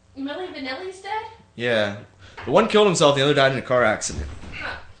 Milli Vanilli's dead? Yeah. The one killed himself, the other died in a car accident.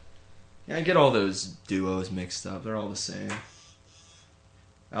 Huh. Yeah, I get all those duos mixed up. They're all the same.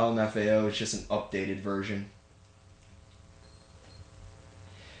 LMFAO is just an updated version.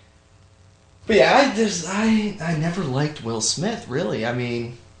 But yeah, I never liked Will Smith, really. I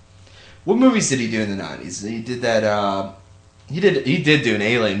mean, what movies did he do in the 90s? He did that, he did do an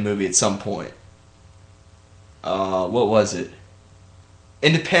Alien movie at some point. What was it?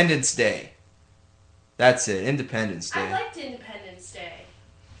 Independence Day. That's it, Independence Day. I liked Independence Day.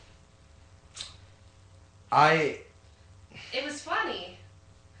 It was funny.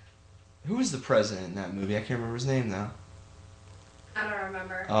 Who was the president in that movie? I can't remember his name now. I don't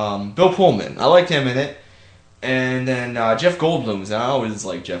remember. Bill Pullman. I liked him in it. And then Jeff Goldblum. I always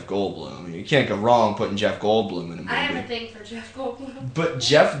like Jeff Goldblum. You can't go wrong putting Jeff Goldblum in a movie. I have a thing for Jeff Goldblum. But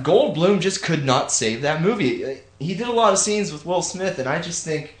Jeff Goldblum just could not save that movie. He did a lot of scenes with Will Smith, and I just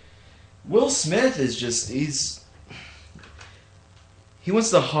think Will Smith is just, he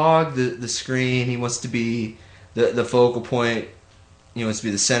wants to hog the screen. He wants to be the focal point. He wants to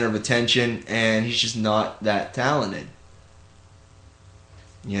be the center of attention, and he's just not that talented.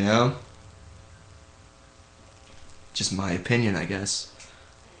 You know? Just my opinion, I guess.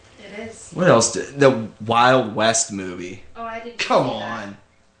 It is. What else? The Wild West movie. Oh, I didn't Come see on. that.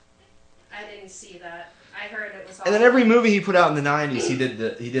 I didn't see that. I heard it was all... And then every movie he put out in the 90s, he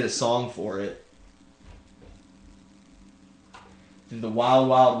did a song for it. Did the Wild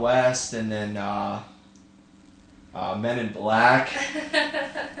Wild West, and then Men in Black.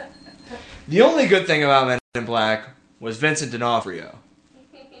 The only good thing about Men in Black was Vincent D'Onofrio.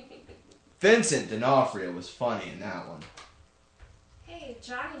 Vincent D'Onofrio was funny in that one. Hey,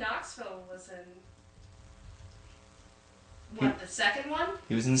 Johnny Knoxville was in... What, the second one?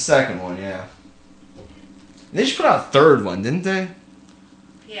 He was in the second one, yeah. They just put out a third one, didn't they?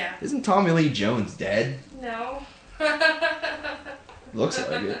 Yeah. Isn't Tommy Lee Jones dead? No. Looks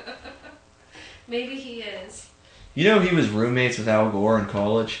like it. Maybe he is. You know he was roommates with Al Gore in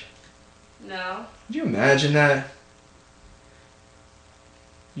college? No. Could you imagine that?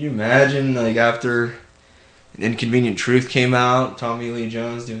 Could you imagine, like, after An Inconvenient Truth came out, Tommy Lee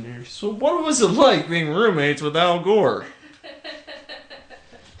Jones doing interviews? So what was it like being roommates with Al Gore?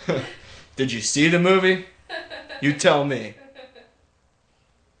 Did you see the movie? You tell me.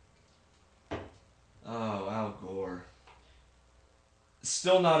 Oh, Al Gore.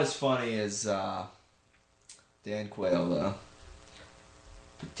 Still not as funny as Dan Quayle, though.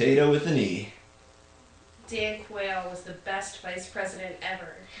 Potato with an E. Dan Quayle was the best vice president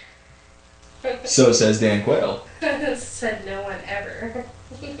ever. So says Dan Quayle. Said no one ever.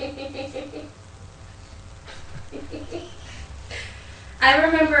 I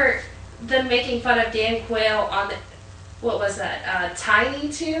remember them making fun of Dan Quayle on the, what was that, Tiny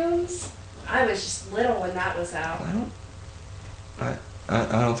Toons? I was just little when that was out. I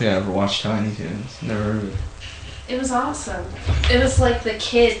don't think I ever watched Tiny Toons. Never heard of it. It was awesome. It was like the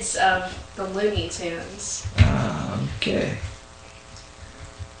kids of the Looney Tunes. Okay.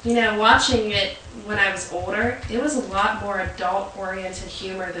 You know, watching it when I was older, it was a lot more adult-oriented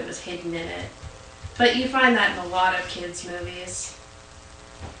humor that was hidden in it. But you find that in a lot of kids' movies.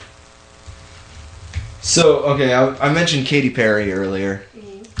 So, okay, I mentioned Katy Perry earlier,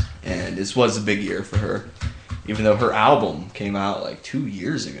 Mm. and this was a big year for her, even though her album came out like 2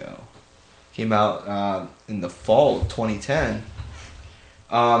 years ago. Came out in the fall of 2010.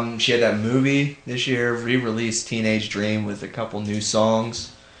 She had that movie this year, re-released Teenage Dream with a couple new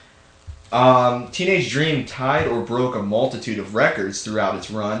songs. Teenage Dream tied or broke a multitude of records throughout its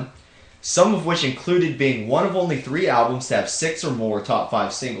run, some of which included being one of only 3 albums to have 6 or more top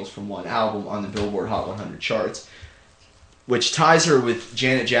 5 singles from one album on the Billboard Hot 100 charts, which ties her with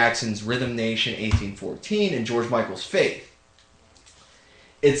Janet Jackson's Rhythm Nation 1814 and George Michael's Faith.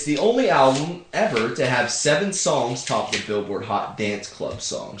 It's the only album ever to have 7 songs top the Billboard Hot Dance Club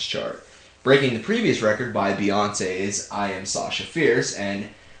Songs chart, breaking the previous record by Beyonce's I Am Sasha Fierce and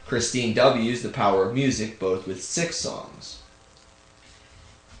Christine W.'s The Power of Music, both with 6 songs.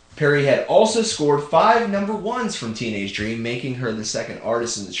 Perry had also scored 5 number 1s from Teenage Dream, making her the second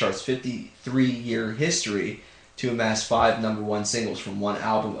artist in the chart's 53-year history to amass 5 number one singles from one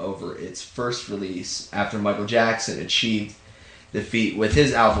album over its first release after Michael Jackson achieved the feat with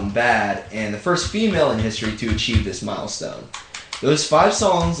his album Bad, and the first female in history to achieve this milestone. Those 5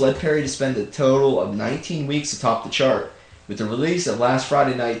 songs led Perry to spend a total of 19 weeks atop the chart, with the release of Last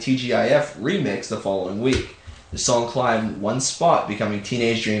Friday Night TGIF remix the following week. The song climbed 1 spot, becoming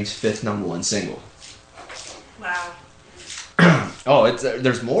Teenage Dream's 5th number one single. Wow.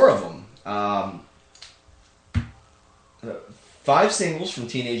 There's more of them. 5 singles from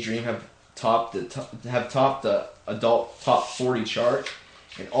Teenage Dream have topped the adult top 40 chart,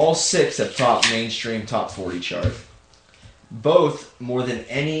 and all 6 have topped mainstream top 40 chart. Both more than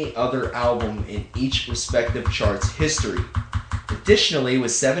any other album in each respective chart's history. Additionally,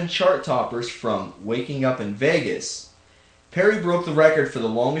 with 7 chart toppers from Waking Up in Vegas, Perry broke the record for the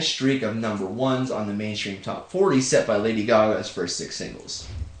longest streak of number ones on the mainstream top 40 set by Lady Gaga's first 6 singles.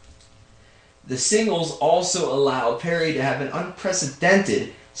 The singles also allowed Perry to have an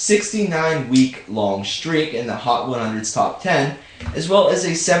unprecedented 69-week-long streak in the Hot 100's top 10, as well as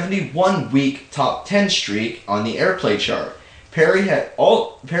a 71-week top 10 streak on the Airplay chart.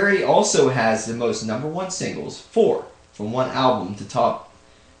 Perry also has the most number one singles, 4, from one album to top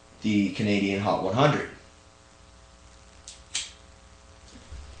the Canadian Hot 100.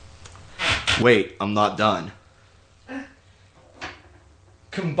 Wait, I'm not done.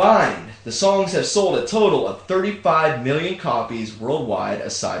 Combined, the songs have sold a total of 35 million copies worldwide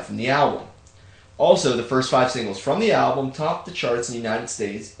aside from the album. Also, the first 5 singles from the album topped the charts in the United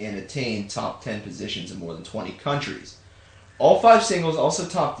States and attained top 10 positions in more than 20 countries. All 5 singles also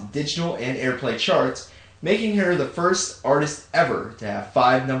topped the digital and Airplay charts, making her the first artist ever to have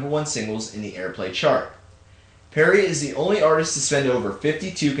 5 number one singles in the Airplay chart. Perry is the only artist to spend over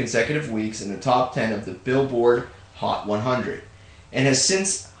 52 consecutive weeks in the top 10 of the Billboard Hot 100, and has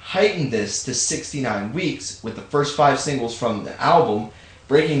since heightened this to 69 weeks, with the first 5 singles from the album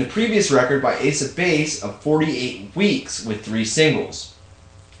breaking the previous record by Ace of Base of 48 weeks with 3 singles.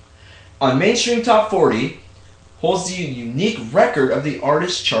 On mainstream top 40, holds the unique record of the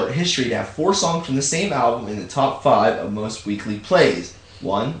artist's chart history to have 4 songs from the same album in the top 5 of most weekly plays.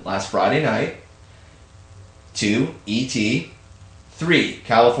 1, Last Friday Night. 2, E.T. 3,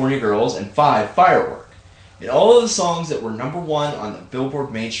 California Girls. And 5, Firework. And all of the songs that were number one on the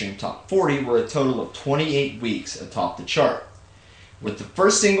Billboard Mainstream Top 40 were a total of 28 weeks atop the chart. With the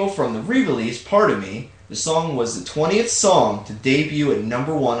first single from the re-release, Part of Me, the song was the 20th song to debut at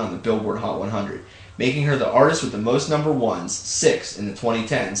number one on the Billboard Hot 100, making her the artist with the most number ones, 6 in the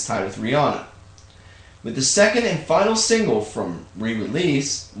 2010s, tied with Rihanna. With the second and final single from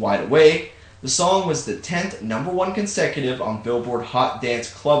re-release, Wide Awake, the song was the 10th number one consecutive on Billboard Hot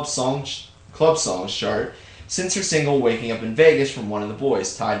Dance Club Songs chart since her single Waking Up in Vegas from One of the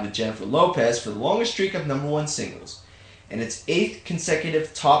Boys, tied with Jennifer Lopez for the longest streak of number one singles, and its 8th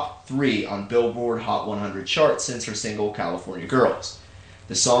consecutive top 3 on Billboard Hot 100 chart since her single California Girls.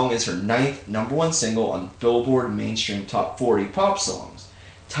 The song is her 9th number one single on Billboard Mainstream Top 40 Pop Songs,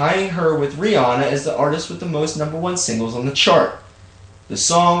 tying her with Rihanna as the artist with the most number one singles on the chart. The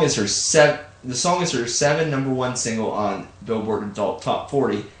song is her 7th number one single on Billboard Adult Top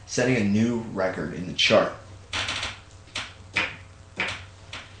 40, setting a new record in the chart.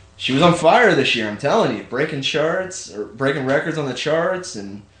 She was on fire this year, I'm telling you, breaking records on the charts,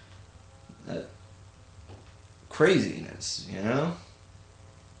 and craziness, you know?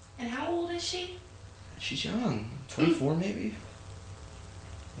 And how old is she? She's young, 24 maybe.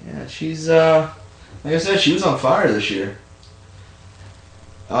 Yeah, she's like I said, she was on fire this year.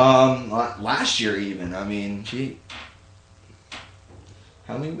 Last year even. I mean,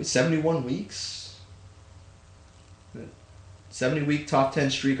 how many? 71 weeks. 70-week top 10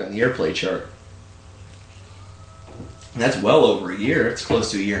 streak on the Airplay chart. And that's well over a year. It's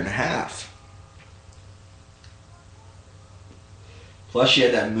close to a year and a half. Plus, she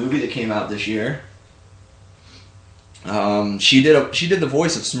had that movie that came out this year. She did the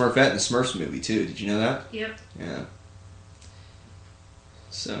voice of Smurfette in the Smurfs movie too. Did you know that? Yep. Yeah.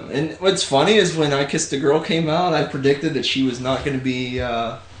 So, and what's funny is when I Kissed a Girl came out, I predicted that she was not going to be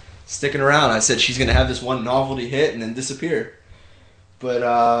sticking around. I said she's going to have this one novelty hit and then disappear.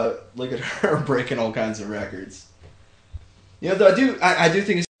 But look at her breaking all kinds of records. You know, though I do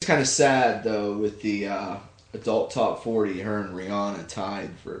think it's kind of sad though with the adult top 40, her and Rihanna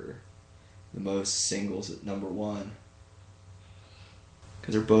tied for the most singles at number one.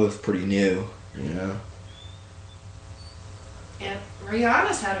 Because they're both pretty new, you know. Yeah,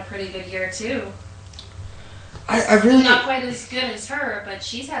 Rihanna's had a pretty good year too. I really not quite as good as her, but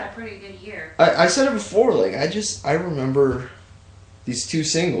she's had a pretty good year. I said it before, like I remember these 2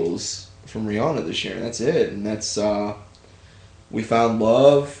 singles from Rihanna this year, and that's it. And that's We Found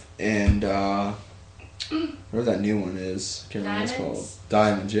Love and whatever that new one is. I can't remember what it's called.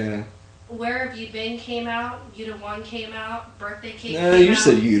 Diamonds, yeah. Where Have You Been came out. You the One came out. Birthday Cake came No, out. you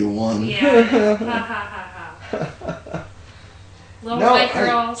said You the One. Yeah. Ha ha ha ha. Little No, White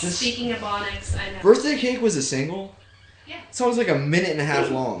Girl, I just- Speaking of Onyx, I know. Birthday Cake was a single? Yeah. It song's like a minute and a half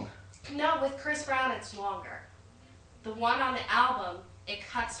long. No, with Chris Brown, it's longer. The one on the album, it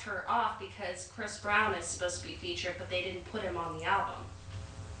cuts her off because Chris Brown is supposed to be featured, but they didn't put him on the album.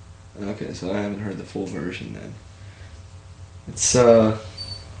 Okay, so I haven't heard the full version then. It's,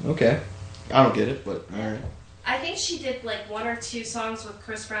 okay. I don't get it, but alright. I think she did like 1 or 2 songs with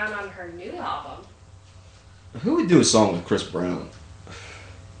Chris Brown on her new album. Who would do a song with Chris Brown?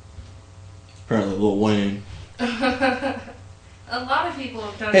 Apparently Lil Wayne. A lot of people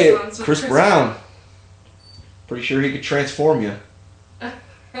have done Hey, songs with Chris Brown. Pretty sure he could transform you.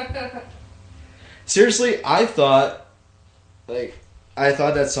 Seriously, I thought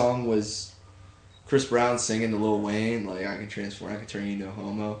that song was Chris Brown singing to Lil Wayne, like, I can transform, I can turn you into a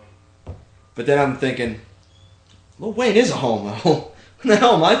homo. But then I'm thinking, Lil Wayne is a homo. What the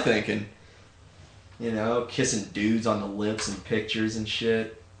hell am I thinking? You know, kissing dudes on the lips and pictures and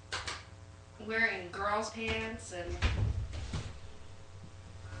shit. Wearing girls' pants and...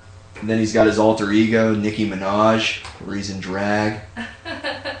 And then he's got his alter ego, Nicki Minaj, where he's in drag.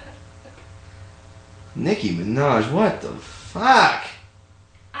 Nicki Minaj, what the fuck?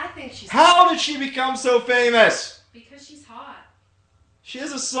 I think she's... How did she become so famous? Because she's hot. She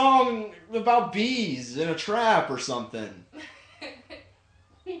has a song about bees in a trap or something.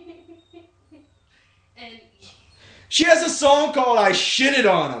 And She has a song called I Shitted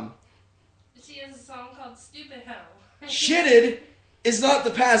on Him. she has a song called Stupid Hoe. Shitted is not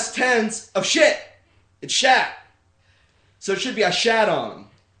the past tense of shit. It's shat. So it should be I shat on him.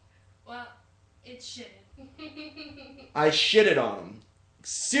 Well, it's shit. I shitted on him.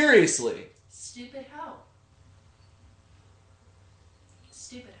 Seriously. Stupid hoe.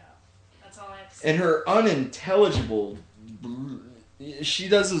 Stupid hoe. That's all I have to say. And her unintelligible... She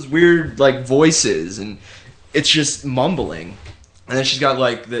does those weird, like, voices, and it's just mumbling. And then she's got,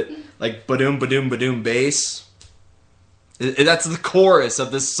 like, the... Like, ba-doom, ba-doom, ba-doom bass. That's the chorus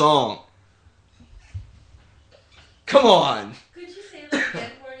of this song. Come on. Could you say that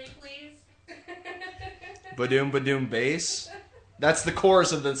again for me, please? Ba-doom, ba-doom bass. That's the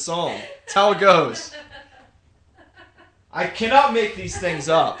chorus of the song. That's how it goes. I cannot make these things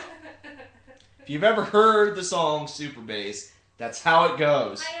up. If you've ever heard the song Super Bass, that's how it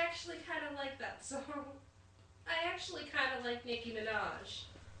goes. I actually kind of like that song. I actually kind of like Nicki Minaj.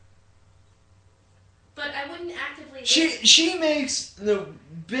 But I wouldn't actively... She makes the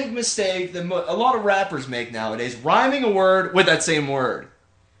big mistake that a lot of rappers make nowadays, rhyming a word with that same word.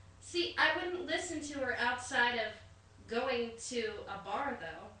 See, I wouldn't listen to her outside of going to a bar,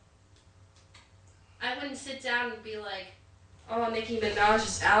 though. I wouldn't sit down and be like, oh, Nicki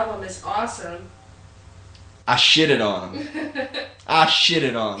Minaj's album is awesome. I shitted on him. I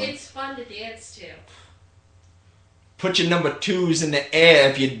shitted on him. It's fun to dance to. Put your number 2s in the air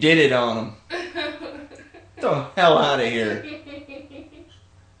if you did it on him. Get the hell out of here.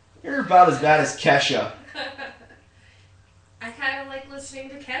 You're about as bad as Kesha. I kind of like listening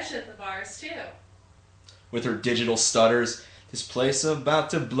to Kesha at the bars, too. With her digital stutters. This place about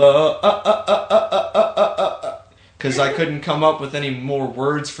to blow. Because I couldn't come up with any more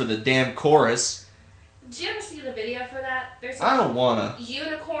words for the damn chorus. Did you ever see the video for that? There's I don't wanna.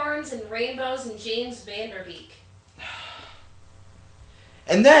 unicorns and rainbows and James Vanderbeek.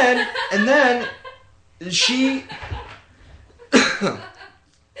 And then she...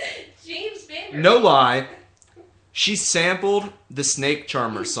 James Vanderbeek. No lie. She sampled the Snake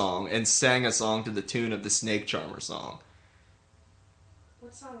Charmer song and sang a song to the tune of the Snake Charmer song.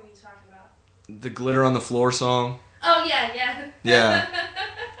 What song are you talking about? The Glitter on the Floor song. Oh, yeah. Yeah.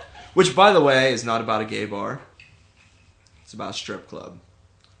 Which, by the way, is not about a gay bar. It's about a strip club.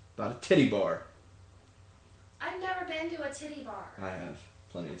 About a titty bar. I've never been to a titty bar. I have.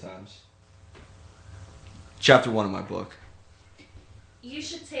 Plenty of times. Chapter 1 of my book. You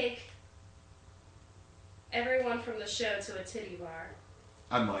should take everyone from the show to a titty bar.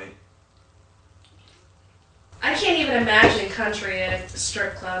 I might. I can't even imagine country at a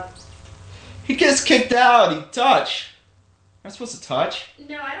strip club. He gets kicked out. He'd touch. Am I supposed to touch?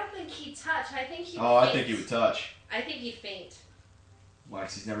 No, I don't think he'd touch. I think he'd Oh, I faint. think he would touch. I think he'd faint. Why,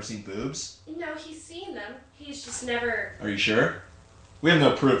 'cause he's never seen boobs? No, he's seen them. He's just never... Are you sure? We have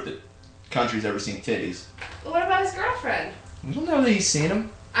no proof that Country's ever seen titties. Well, what about his girlfriend? We don't know that he's seen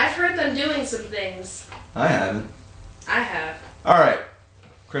them. I've heard them doing some things. I haven't. I have. Alright.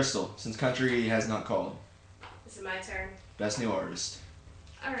 Crystal, since country has not called. Is it my turn? Best new artist.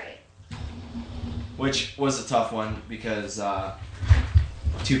 All right. Which was a tough one because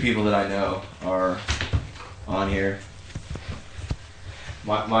two people that I know are on here.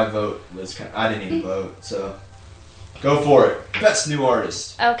 My vote was I didn't even vote, so go for it. Best new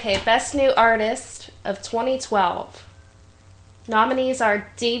artist. Okay, Best New Artist of 2012. Nominees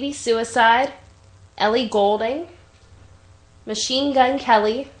are Davey Suicide, Ellie Goulding, Machine Gun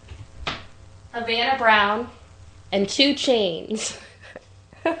Kelly, Havana Brown, and 2 Chainz.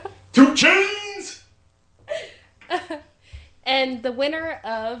 2 Chainz! And the winner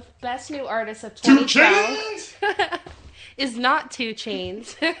of Best New Artist of 2 2012 Chainz! is not 2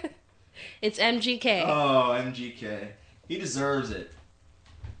 Chainz. It's MGK. Oh, MGK. He deserves it.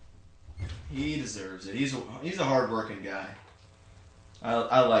 He deserves it. He's a hard-working guy.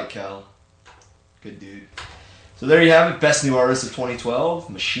 I like Kel. Good dude. So there you have it. Best new artist of 2012,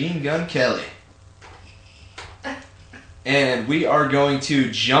 Machine Gun Kelly. And we are going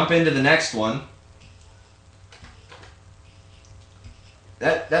to jump into the next one.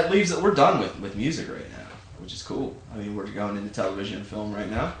 That leaves it. We're done with music right now, which is cool. I mean, we're going into television and film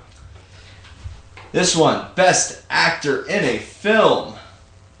right now. This one, Best Actor in a Film.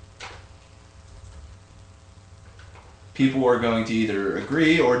 People are going to either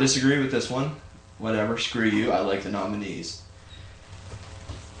agree or disagree with this one. Whatever, screw you. I like the nominees.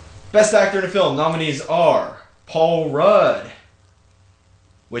 Best Actor in a Film nominees are Paul Rudd,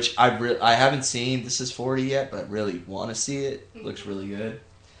 which I haven't seen This Is 40 yet, but I really want to see it. It looks really good.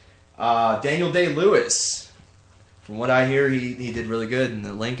 Daniel Day-Lewis. From what I hear, he did really good in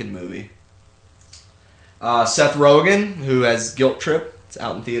the Lincoln movie. Seth Rogen, who has Guilt Trip. It's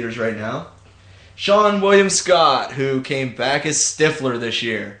out in theaters right now. Sean William Scott, who came back as Stifler this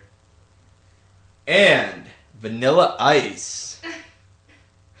year. And Vanilla Ice.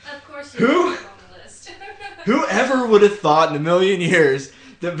 Of course Who? you're on the list. Whoever would have thought in a million years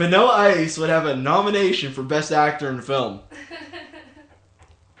that Vanilla Ice would have a nomination for Best Actor in a Film?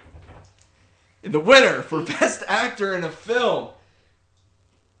 And the winner for Best Actor in a Film,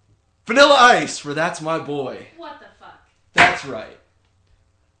 Vanilla Ice for That's My Boy. What the fuck? That's right.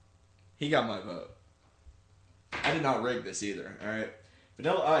 He got my vote. I did not rig this either, alright?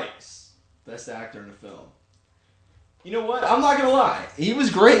 Vanilla Ice, Best Actor in a Film. You know what? I'm not gonna lie. He was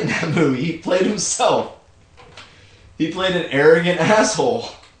great in that movie. He played himself. He played an arrogant asshole.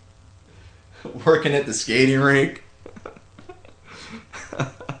 Working at the skating rink.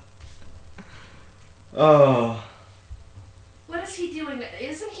 Oh. What is he doing?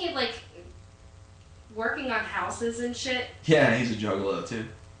 Isn't he like working on houses and shit? Yeah, he's a juggalo too.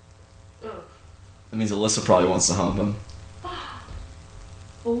 Ugh. That means Alyssa probably wants to hump him.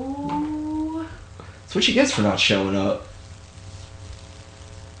 Ooh. That's what she gets for not showing up.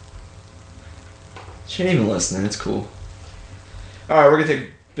 She ain't even listening. It's cool. Alright, we're going to take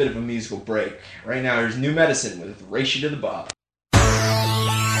a bit of a musical break. Right now, here's New Medicine with Race You to the Bottom. We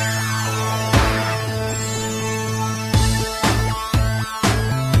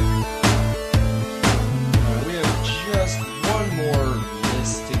have just one more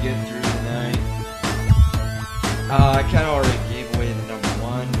list to get through tonight. I kind of already gave away the number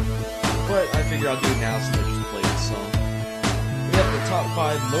one, but I figure I'll do it now since I just played the song. We have the top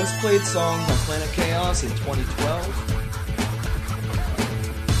 5 most played songs on Planet Chaos in 2012.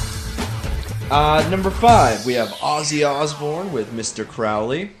 Number 5, we have Ozzy Osbourne with Mr.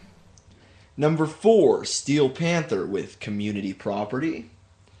 Crowley. Number 4, Steel Panther with Community Property.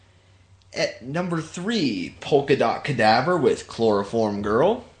 At number 3, Polka Dot Cadaver with Chloroform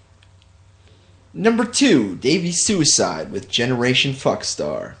Girl. Number 2, Davey Suicide with Generation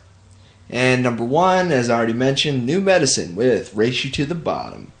Fuckstar. And number 1, as I already mentioned, New Medicine with Race You to the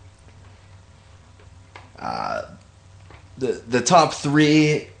Bottom. The top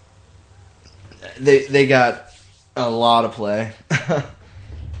 3, they got a lot of play.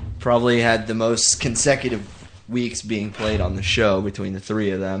 Probably had the most consecutive weeks being played on the show between the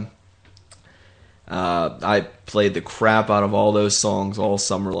 3 of them. I played the crap out of all those songs all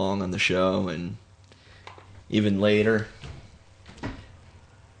summer long on the show and even later.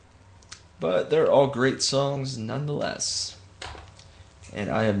 But they're all great songs nonetheless. And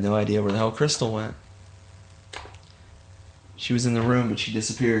I have no idea where the hell Crystal went. She was in the room, but she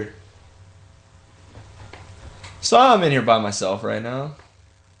disappeared. So I'm in here by myself right now.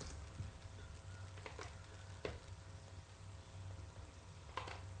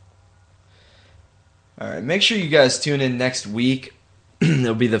 Alright, make sure you guys tune in next week.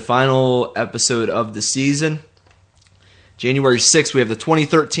 It'll be the final episode of the season. January 6th, we have the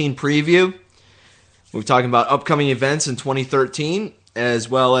 2013 preview. We're talking about upcoming events in 2013. as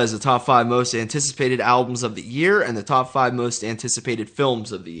well as the top 5 most anticipated albums of the year and the top 5 most anticipated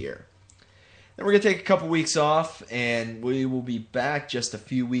films of the year. Then we're going to take a couple weeks off, and we will be back just a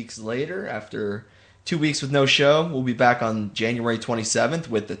few weeks later. After 2 weeks with no show, we'll be back on January 27th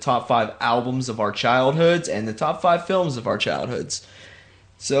with the top 5 albums of our childhoods and the top 5 films of our childhoods.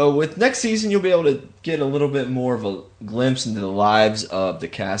 So with next season, you'll be able to get a little bit more of a glimpse into the lives of the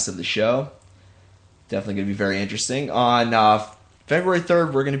cast of the show. Definitely going to be very interesting. On February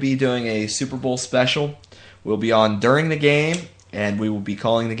 3rd, we're going to be doing a Super Bowl special. We'll be on during the game, and we will be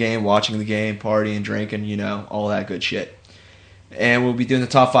calling the game, watching the game, partying, drinking, all that good shit. And we'll be doing the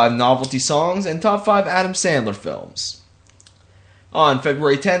top 5 novelty songs and top 5 Adam Sandler films. On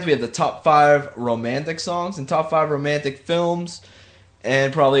February 10th, we have the top 5 romantic songs and top 5 romantic films,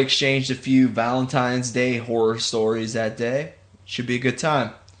 and probably exchanged a few Valentine's Day horror stories that day. Should be a good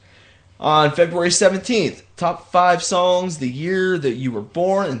time. On February 17th, top 5 songs the year that you were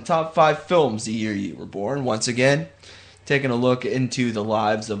born and top 5 films the year you were born. Once again, taking a look into the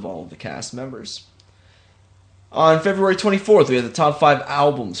lives of all of the cast members. On February 24th, we have the top 5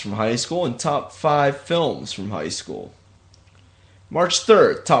 albums from high school and top 5 films from high school. March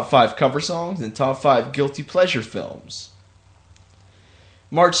 3rd, top 5 cover songs and top 5 guilty pleasure films.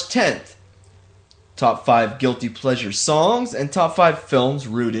 March 10th, top 5 guilty pleasure songs and top 5 films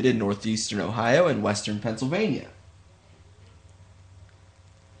rooted in northeastern Ohio and western Pennsylvania.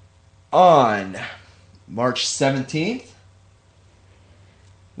 On March 17th,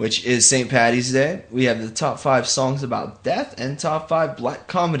 which is St. Paddy's Day, we have the top 5 songs about death and top 5 black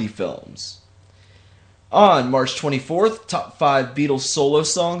comedy films. On March 24th, top 5 Beatles solo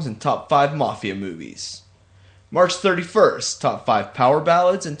songs and top 5 Mafia movies. March 31st, top 5 power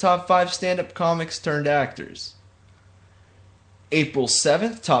ballads and top 5 stand-up comics turned actors. April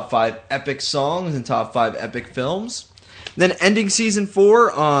 7th, top 5 epic songs and top 5 epic films. Then ending season 4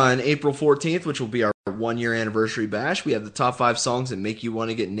 on April 14th, which will be our 1-year anniversary bash, we have the top 5 songs that make you want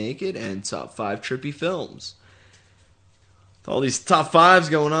to get naked and top 5 trippy films. With all these top 5s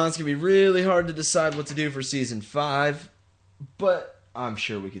going on, it's going to be really hard to decide what to do for season 5, but I'm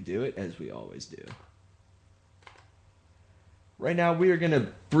sure we could do it, as we always do. Right now, we are going to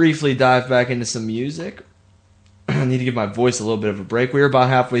briefly dive back into some music. I need to give my voice a little bit of a break. We are about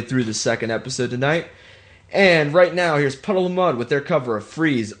halfway through the second episode tonight. And right now, here's Puddle of Mudd with their cover of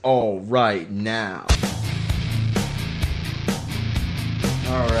Freeze All Right Now.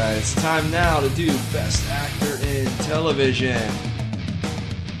 Alright, it's time now to do Best Actor in Television.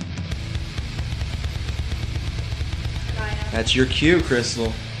 That's your cue,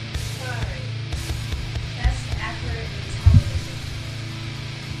 Crystal.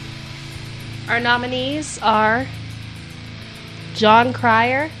 Our nominees are Jon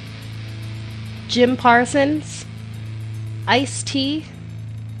Cryer, Jim Parsons, Ice-T,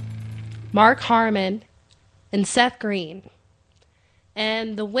 Mark Harmon, and Seth Green.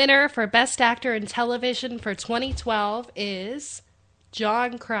 And the winner for Best Actor in Television for 2012 is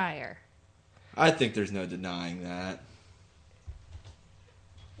Jon Cryer. I think there's no denying that.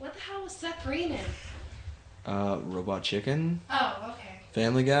 What the hell was Seth Green in? Robot Chicken. Oh, okay.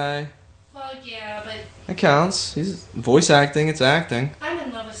 Family Guy. Well, yeah, but That counts. He's voice acting. It's acting. I'm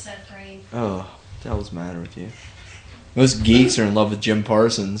in love with Seth Green. Oh, what the hell's the matter with you? Most geeks are in love with Jim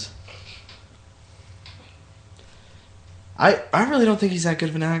Parsons. I really don't think he's that good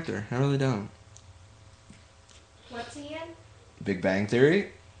of an actor. I really don't. What's he in? Big Bang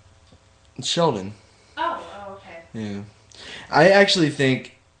Theory. Sheldon. Oh, okay. Yeah. I actually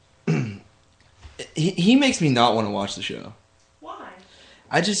think he makes me not want to watch the show. Why?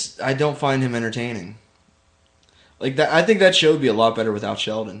 I don't find him entertaining. Like that, I think that show would be a lot better without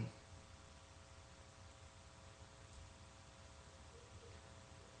Sheldon.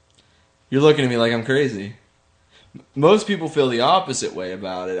 You're looking at me like I'm crazy. Most people feel the opposite way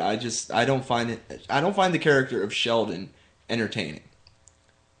about it. I don't find the character of Sheldon entertaining.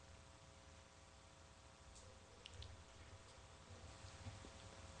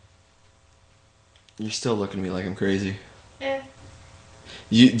 You're still looking at me like I'm crazy. Eh.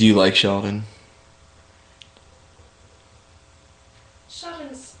 Do you like Sheldon?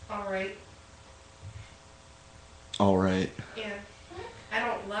 Sheldon's alright. All right. Yeah. I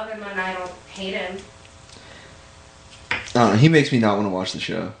don't love him and I don't hate him. He makes me not want to watch the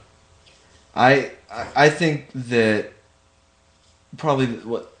show. I think that probably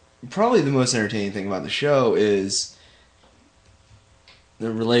the most entertaining thing about the show is the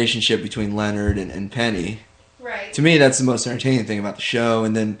relationship between Leonard and Penny. Right. To me, that's the most entertaining thing about the show.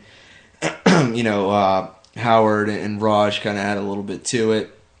 And then, Howard and Raj kind of add a little bit to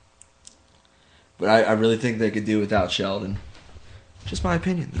it. But I really think they could do without Sheldon. Just my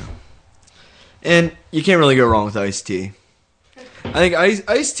opinion, though. And you can't really go wrong with Ice-T. I think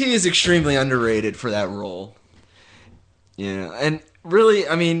Ice-T is extremely underrated for that role. And really,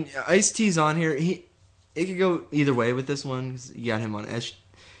 I mean, Ice-T's on here. It could go either way with this one. You got him on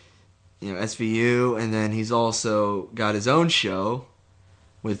SVU, and then he's also got his own show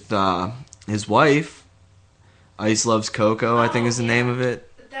with his wife. Ice Loves Coco, I think is the name of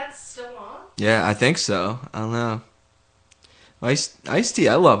it. That's still on? Yeah, I think so. I don't know. Ice-T,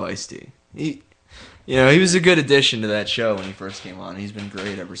 I love Ice-T. He was a good addition to that show when he first came on. He's been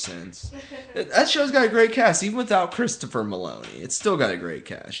great ever since. That show's got a great cast, even without Christopher Maloney. It's still got a great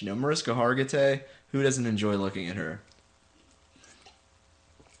cast. Mariska Hargitay, who doesn't enjoy looking at her?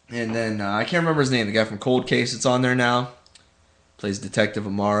 And then, I can't remember his name, the guy from Cold Case that's on there now. Plays Detective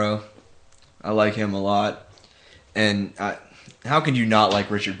Amaro. I like him a lot. And how could you not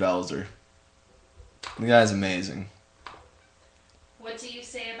like Richard Belzer? The guy's amazing. What do you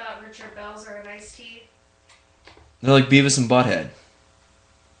say about Richard Belzer and Ice-T? They're like Beavis and Butthead.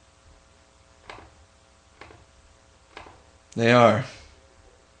 They are.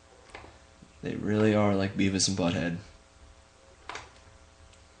 They really are like Beavis and Butthead.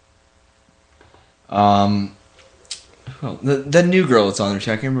 Well, that new girl that's on there, I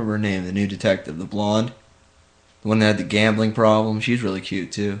can't remember her name, the new detective, the blonde. The one that had the gambling problem. She's really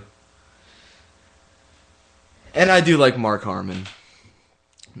cute, too. And I do like Mark Harmon.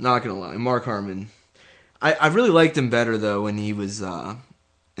 Not gonna lie, Mark Harmon. I really liked him better, though, when he was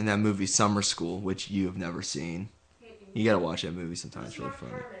in that movie Summer School, which you have never seen. You gotta watch that movie sometime. It's really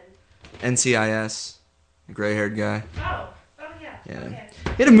funny. NCIS, the gray-haired guy. Oh yeah. Yeah. Okay.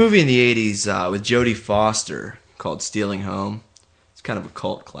 He had a movie in the 80s with Jodie Foster called Stealing Home. It's kind of a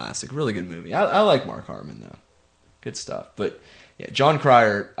cult classic. Really good movie. I like Mark Harmon, though. Good stuff. But, yeah, John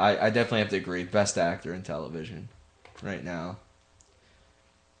Cryer, I definitely have to agree. Best actor in television right now.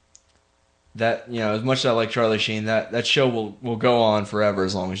 That, as much as I like Charlie Sheen, that show will go on forever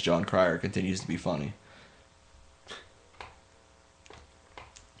as long as John Cryer continues to be funny.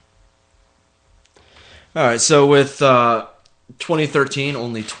 All right, so with 2013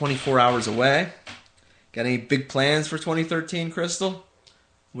 only 24 hours away, got any big plans for 2013, Crystal?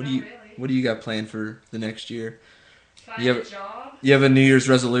 What do you got planned for the next year? Find a job. You have a New Year's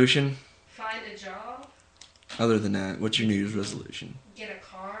resolution? Find a job. Other than that, what's your New Year's resolution? Get a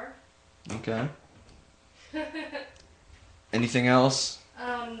car. Okay. Anything else?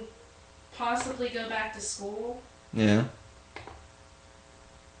 Possibly go back to school. Yeah.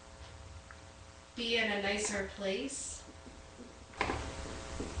 Be in a nicer place.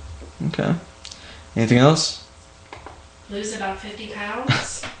 Okay. Anything else? Lose about 50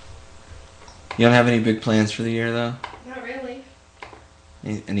 pounds. You don't have any big plans for the year, though? Not really.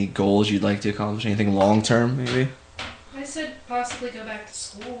 Any goals you'd like to accomplish? Anything long-term, maybe? I said possibly go back to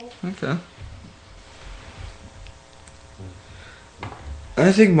school. Okay.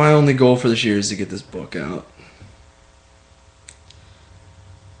 I think my only goal for this year is to get this book out.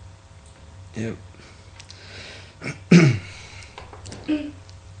 Yep.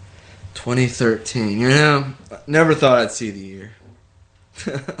 2013. Never thought I'd see the year.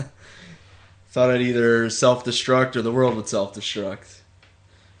 Thought I'd either self-destruct or the world would self-destruct.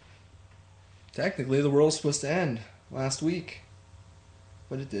 Technically, the world was supposed to end last week.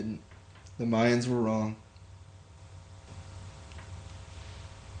 But it didn't. The Mayans were wrong.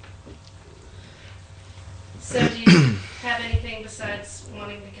 So do you have anything besides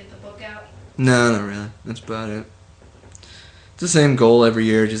wanting to get the book out? No, not really. That's about it. It's the same goal every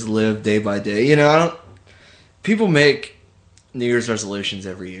year, just live day by day. People make New Year's resolutions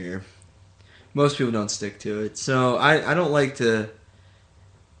every year. Most people don't stick to it. So I don't like to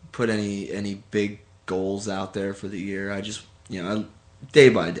put any big goals out there for the year. I just, day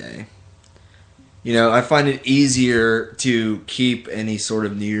by day. I find it easier to keep any sort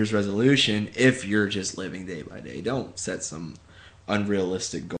of New Year's resolution if you're just living day by day. Don't set some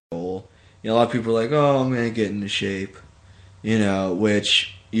unrealistic goal. A lot of people are like, oh, I'm going to get into shape,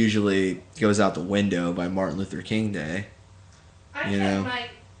 which usually goes out the window by Martin Luther King Day. I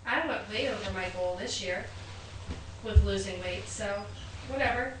went way over my goal this year with losing weight, so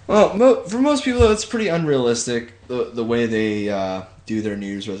whatever. Well, for most people, it's pretty unrealistic, the way they do their New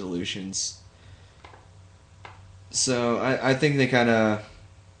Year's resolutions. So I think they kind of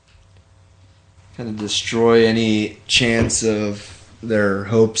destroy any chance of their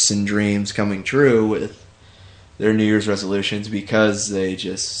hopes and dreams coming true with their New Year's resolutions because they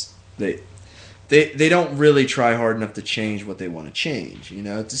don't really try hard enough to change what they want to change.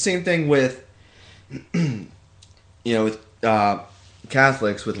 It's the same thing with with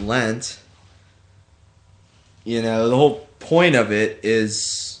Catholics with Lent. The point of it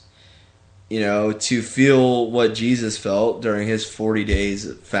is, to feel what Jesus felt during his 40 days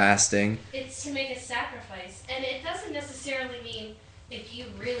of fasting. It's to make a sacrifice. And it doesn't necessarily mean if you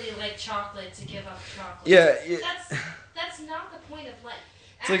really like chocolate to give up chocolate. Yeah. That's not the point of Lent.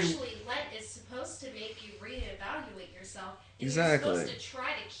 Lent is supposed to make you reevaluate yourself. And Exactly. You're supposed to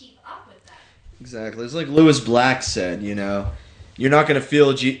try to keep up with that. Exactly. It's like Lewis Black said, you're not going to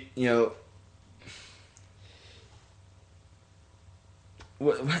feel, I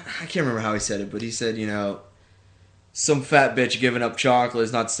can't remember how he said it, but he said, some fat bitch giving up chocolate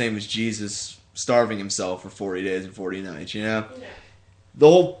is not the same as Jesus starving himself for 40 days and 40 nights, Yeah. The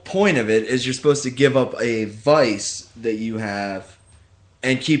whole point of it is you're supposed to give up a vice that you have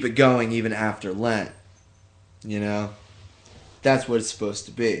and keep it going even after Lent. That's what it's supposed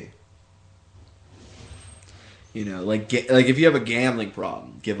to be. Like if you have a gambling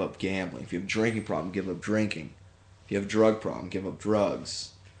problem, give up gambling. If you have a drinking problem, give up drinking. If you have a drug problem, give up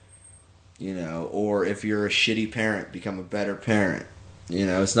drugs. Or if you're a shitty parent, become a better parent.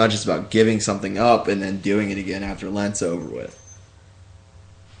 It's not just about giving something up and then doing it again after Lent's over with.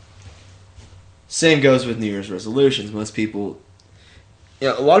 Same goes with New Year's resolutions. Most people,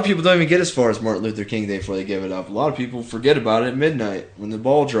 a lot of people don't even get as far as Martin Luther King Day before they give it up. A lot of people forget about it at midnight when the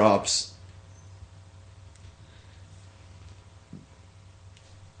ball drops.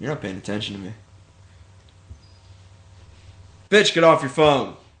 You're not paying attention to me. Bitch, get off your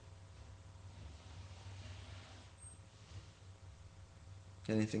phone.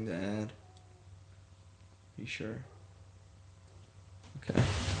 Anything to add? You sure? Okay.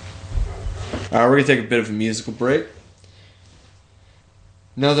 Alright, we're going to take a bit of a musical break.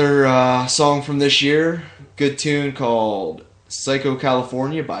 Another song from this year. Good tune called Psycho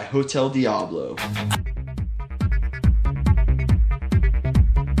California by Hotel Diablo.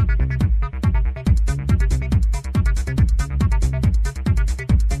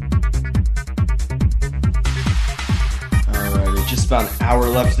 Alright, just about an hour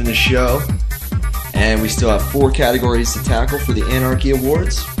left in the show. And we still have 4 categories to tackle for the Anarchy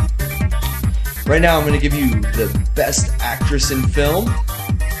Awards. Right now, I'm going to give you the Best Actress in Film.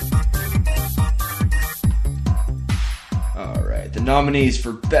 Alright, the nominees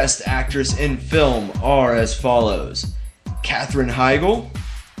for Best Actress in Film are as follows: Katherine Heigl,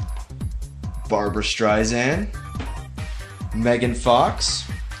 Barbra Streisand, Megan Fox,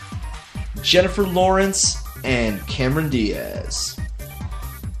 Jennifer Lawrence, and Cameron Diaz.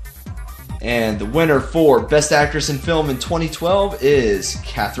 And the winner for Best Actress in Film in 2012 is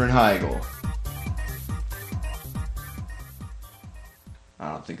Katherine Heigl. I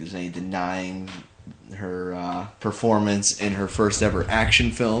don't think there's any denying her performance in her first ever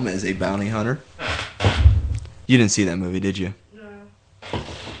action film as a bounty hunter. You didn't see that movie, did you? No. I'm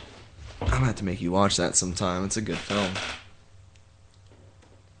going to have to make you watch that sometime. It's a good film.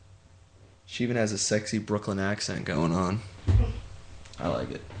 She even has a sexy Brooklyn accent going on. I like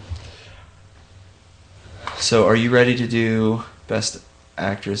it. So, are you ready to do Best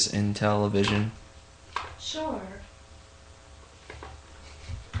Actress in Television? Sure.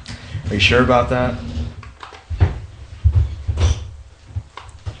 Are you sure about that?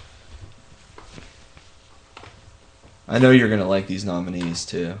 I know you're going to like these nominees,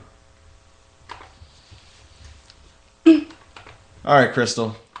 too. Alright,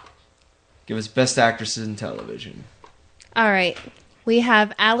 Crystal. Give us Best Actresses in Television. All right. We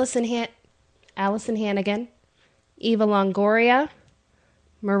have Allison Hannigan, Eva Longoria,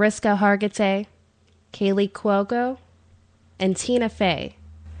 Mariska Hargitay, Kaylee Cuoco, and Tina Fey.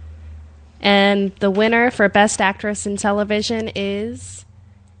 And the winner for Best Actress in Television is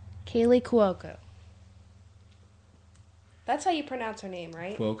Kaylee Cuoco. That's how you pronounce her name,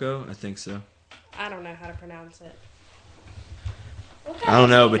 right? Cuoco? I think so. I don't know how to pronounce it. I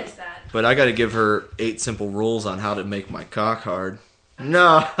don't know, but I got to give her 8 simple rules on how to make my cock hard.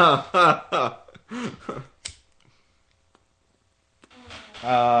 No.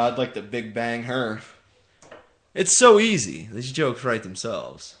 I'd like to big bang her. It's so easy. These jokes write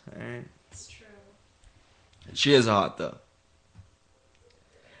themselves. All right. It's true. She is hot though.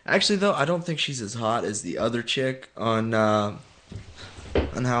 Actually, though, I don't think she's as hot as the other chick on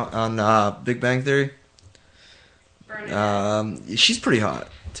Big Bang Theory. She's pretty hot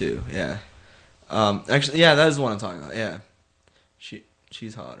too. Yeah. Actually, yeah, that is the one I'm talking about. Yeah.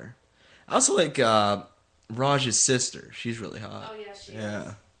 She's hotter. I also like Raj's sister. She's really hot. Oh yeah, she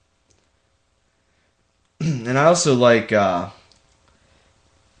is. And I also like I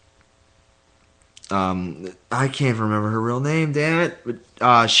can't remember her real name, damn it. But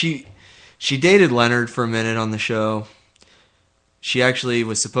she dated Leonard for a minute on the show. She actually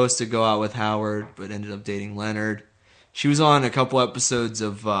was supposed to go out with Howard, but ended up dating Leonard. She was on a couple episodes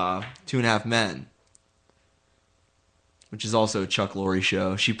of 2.5 Men, which is also a Chuck Lorre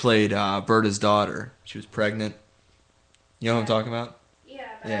show. She played Berta's daughter. She was pregnant. You know what I'm talking about? Yeah,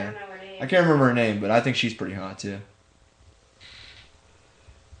 but I don't know her name. I can't remember her name, but I think she's pretty hot too.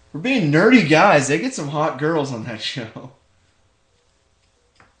 We're being nerdy guys. They get some hot girls on that show.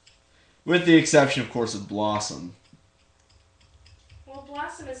 With the exception, of course, of Blossom. Well,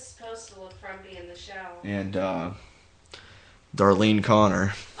 Blossom is supposed to look frumpy in the show. And Darlene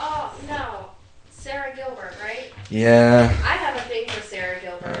Connor. Oh, no. Sarah Gilbert, right? Yeah. I have a thing for Sarah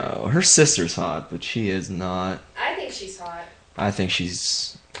Gilbert. Oh, her sister's hot, but she is not. I think she's hot. I think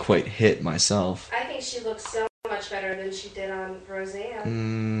she's quite hit myself. I think she looks so much better than she did on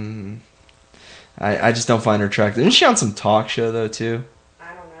Roseanne. I just don't find her attractive. Isn't she on some talk show, though, too?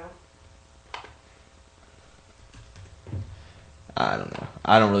 I don't know.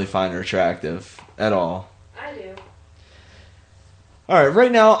 I don't really find her attractive at all. I do. Alright,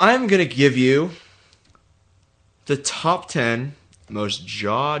 right now I'm going to give you the top 10 most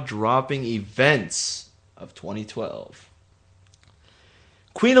jaw-dropping events of 2012.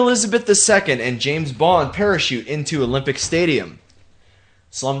 Queen Elizabeth II and James Bond parachute into Olympic Stadium.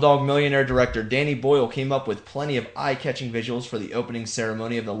 Slumdog Millionaire director Danny Boyle came up with plenty of eye-catching visuals for the opening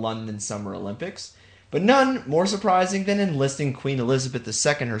ceremony of the London Summer Olympics, but none more surprising than enlisting Queen Elizabeth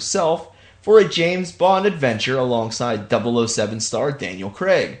II herself for a James Bond adventure alongside 007 star Daniel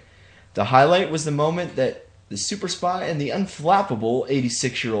Craig. The highlight was the moment that the super spy and the unflappable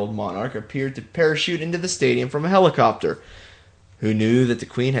 86-year-old monarch appeared to parachute into the stadium from a helicopter. Who knew that the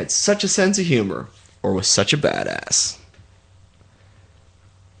Queen had such a sense of humor, or was such a badass?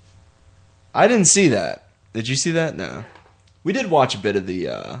 I didn't see that. Did you see that? No. We did watch a bit of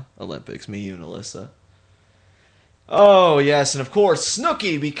the Olympics, me, you, and Alyssa. Oh, yes, and of course,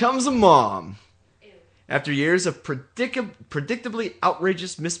 Snooki becomes a mom. Ew. After years of predictably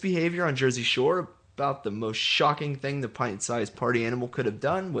outrageous misbehavior on Jersey Shore, about the most shocking thing the pint-sized party animal could have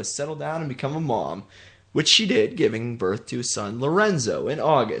done was settle down and become a mom, which she did, giving birth to son Lorenzo in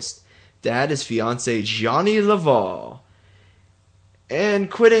August. Dad is fiancé Johnny Laval, and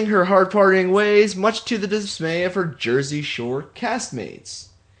quitting her hard-partying ways, much to the dismay of her Jersey Shore castmates.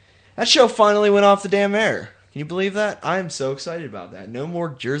 That show finally went off the damn air. Can you believe that? I am so excited about that. No more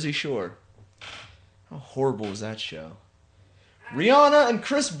Jersey Shore. How horrible was that show? Rihanna and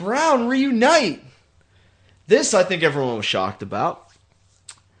Chris Brown reunite. This, I think everyone was shocked about.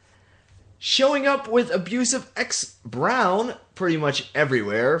 Showing up with abusive ex-Brown pretty much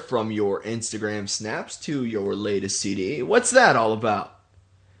everywhere, from your Instagram snaps to your latest CD. What's that all about?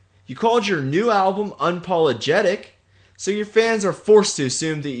 You called your new album Unapologetic, so your fans are forced to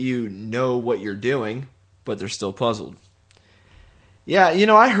assume that you know what you're doing, but they're still puzzled. Yeah,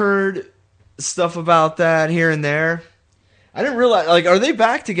 I heard stuff about that here and there. I didn't realize, are they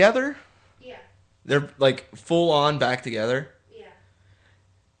back together? Yeah. They're, full on back together? Yeah.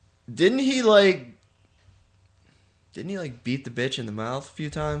 Didn't he beat the bitch in the mouth a few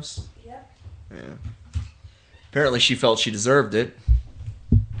times? Yep. Yeah. Apparently she felt she deserved it.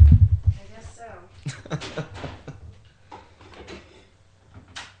 I guess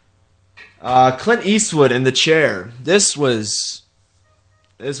so. Clint Eastwood in the chair. This was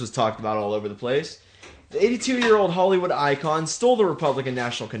talked about all over the place. The 82-year-old Hollywood icon stole the Republican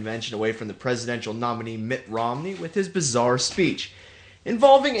National Convention away from the presidential nominee Mitt Romney with his bizarre speech,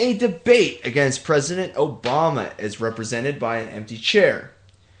 involving a debate against President Obama as represented by an empty chair.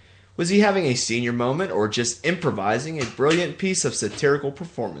 Was he having a senior moment or just improvising a brilliant piece of satirical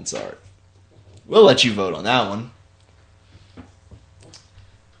performance art? We'll let you vote on that one.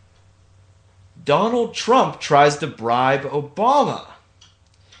 Donald Trump tries to bribe Obama.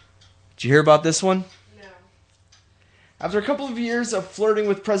 Did you hear about this one? No. After a couple of years of flirting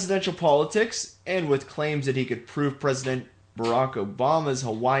with presidential politics, and with claims that he could prove President Barack Obama's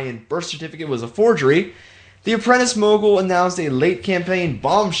Hawaiian birth certificate was a forgery, the Apprentice mogul announced a late campaign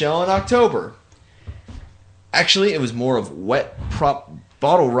bombshell in October. Actually, it was more of wet prop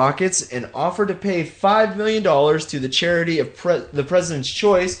bottle rockets, and offered to pay $5 million to the charity of the President's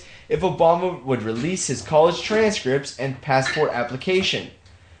Choice if Obama would release his college transcripts and passport application.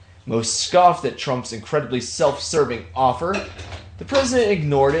 Most scoffed at Trump's incredibly self-serving offer. The president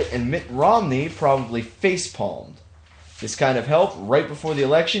ignored it, and Mitt Romney probably facepalmed. This kind of help right before the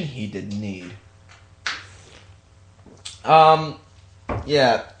election he didn't need.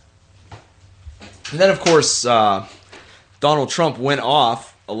 Yeah. And then, of course, Donald Trump went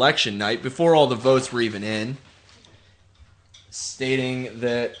off election night before all the votes were even in, stating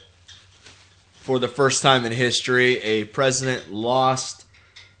that for the first time in history, a president lost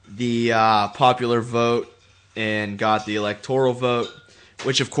the popular vote and got the electoral vote,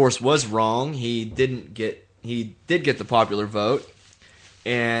 which of course was wrong. He did get the popular vote,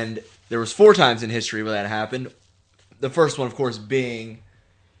 and there was 4 times in history where that happened. The first one, of course, being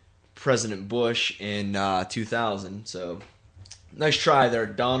President Bush in 2000. So, nice try there,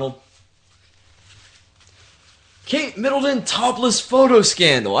 Donald. Kate Middleton topless photo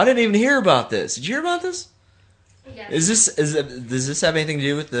scandal. I didn't even hear about this. Did you hear about this? Yes. Does this have anything to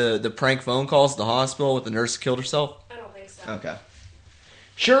do with the prank phone calls at the hospital with the nurse who killed herself? I don't think so. Okay.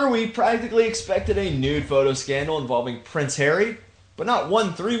 Sure, we practically expected a nude photo scandal involving Prince Harry, but not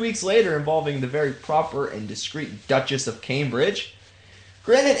one 3 weeks later involving the very proper and discreet Duchess of Cambridge.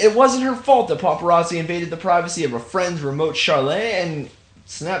 Granted, it wasn't her fault that paparazzi invaded the privacy of a friend's remote chalet and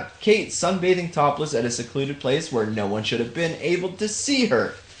snapped Kate sunbathing topless at a secluded place where no one should have been able to see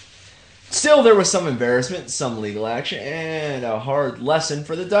her. Still, there was some embarrassment, some legal action, and a hard lesson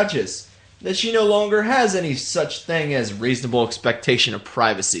for the Duchess, that she no longer has any such thing as reasonable expectation of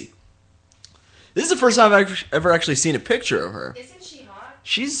privacy. This is the first time I've ever actually seen a picture of her. Isn't she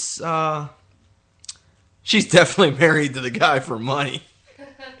hot? She's definitely married to the guy for money.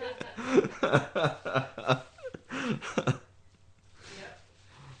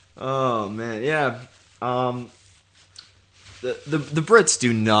 Oh man, yeah. The Brits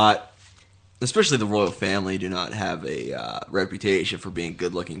do not, especially the royal family, do not have a reputation for being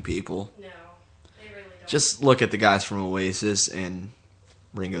good-looking people. No, they really don't. Just look at the guys from Oasis and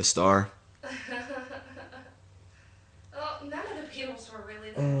Ringo Starr. Well, none of the Beatles were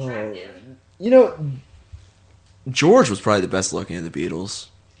really that attractive. You know, George was probably the best looking of the Beatles.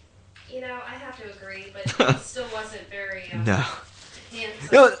 You know, I have to agree, but he still wasn't very No. handsome. You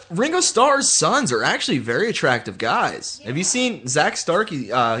know, Ringo Starr's sons are actually very attractive guys. Yeah. Have you seen Zach Starkey?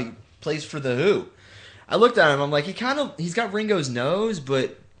 He plays for The Who. I looked at him. I'm like, he's got Ringo's nose,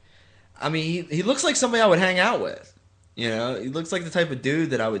 but I mean, he looks like somebody I would hang out with. You know, he looks like the type of dude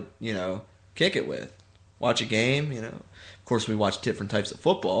that I would, kick it with, watch a game. Of course, we watch different types of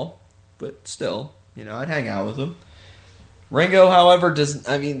football, but still, I'd hang out with him. Ringo, however,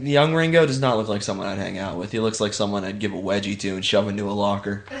 the young Ringo does not look like someone I'd hang out with. He looks like someone I'd give a wedgie to and shove into a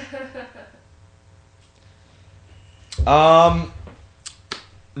locker.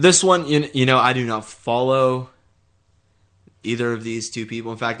 This one, I do not follow either of these two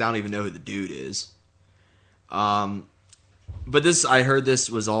people. In fact, I don't even know who the dude is. But I heard this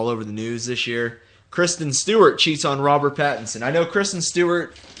was all over the news this year. Kristen Stewart cheats on Robert Pattinson. I know Kristen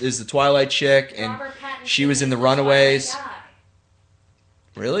Stewart is the Twilight chick, and she was in The Runaways.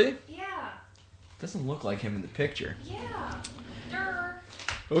 Really? Yeah. Doesn't look like him in the picture. Yeah. Durr.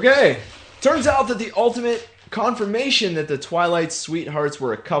 Okay. Turns out that the ultimate confirmation that the Twilight sweethearts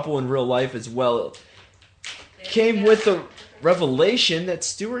were a couple in real life as well came with the revelation that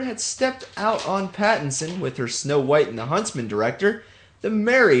Stewart had stepped out on Pattinson with her Snow White and the Huntsman director, the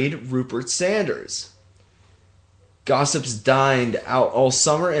married Rupert Sanders. Gossips dined out all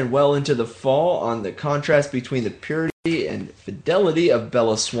summer and well into the fall on the contrast between the purity and fidelity of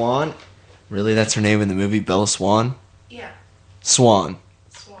Bella Swan. Really, that's her name in the movie, Bella Swan? Yeah. Swan.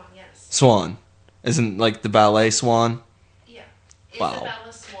 Swan, yes. Swan. Isn't like the ballet Swan? Yeah. Wow.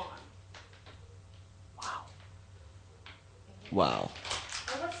 Isabella Swan. Wow.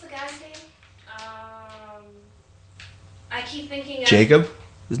 Oh, what's the guy's name? I keep thinking of... Jacob?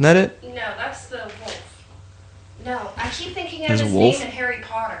 Isn't that it? No, that's the wolf. No, I keep thinking of There's a his wolf? name in Harry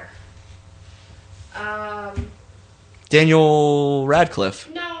Potter. Daniel Radcliffe.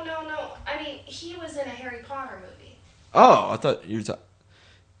 No. I mean, he was in a Harry Potter movie. Oh, I thought you were talking...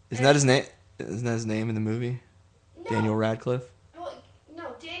 Isn't that his name? Isn't that his name in the movie? No. Daniel Radcliffe? Well,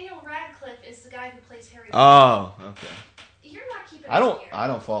 no, Daniel Radcliffe is the guy who plays Harry Potter. Oh, okay. You're not keeping I up here.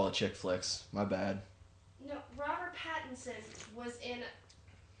 don't follow chick flicks. My bad. No, Robert Pattinson was in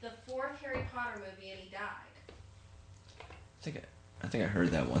the 4th Harry Potter movie and he died. I think I heard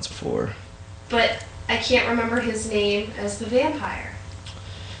that once before. But I can't remember his name as the vampire.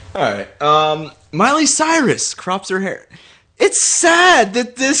 Alright, Miley Cyrus crops her hair. It's sad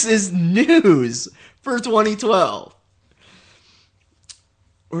that this is news for 2012.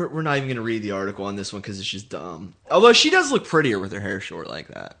 We're not even going to read the article on this one because it's just dumb. Although she does look prettier with her hair short like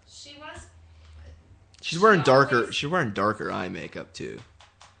that. She was... She's wearing darker eye makeup too.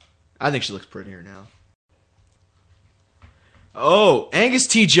 I think she looks prettier now. Oh, Angus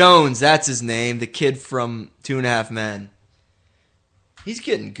T. Jones, that's his name, the kid from 2.5 Men. He's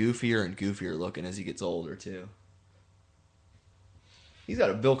getting goofier and goofier looking as he gets older too. He's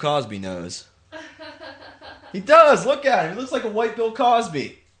got a Bill Cosby nose. He does, look at him. He looks like a white Bill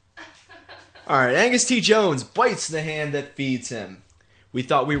Cosby. Alright, Angus T. Jones bites the hand that feeds him. We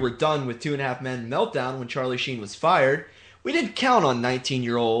thought we were done with Two and a Half Men Meltdown when Charlie Sheen was fired. We didn't count on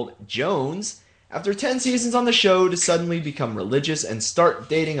 19-year-old Jones, after 10 seasons on the show, to suddenly become religious and start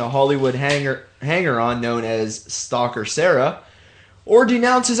dating a Hollywood hanger-on known as Stalker Sarah, or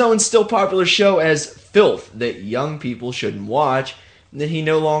denounce his own still popular show as filth that young people shouldn't watch and that he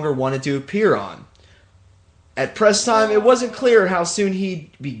no longer wanted to appear on. At press time, it wasn't clear how soon he'd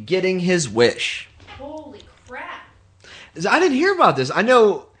be getting his wish. Holy crap. I didn't hear about this. I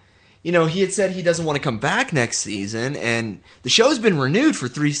know, he had said he doesn't want to come back next season, and the show's been renewed for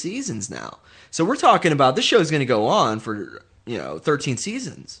 3 seasons now. So we're talking about this show's going to go on for, 13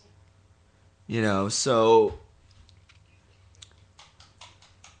 seasons.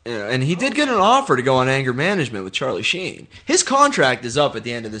 And he did get an offer to go on anger management with Charlie Sheen. His contract is up at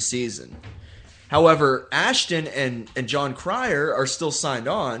the end of the season. However, Ashton and John Cryer are still signed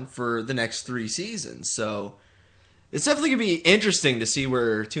on for the next 3 seasons. So it's definitely going to be interesting to see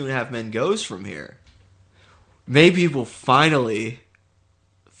where Two and a Half Men goes from here. Maybe we'll finally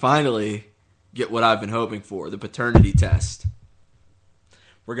get what I've been hoping for, the paternity test.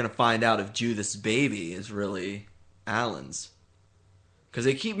 We're going to find out if Judith's baby is really Alan's. Because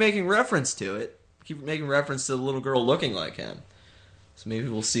they keep making reference to it. Keep making reference to the little girl looking like him. So maybe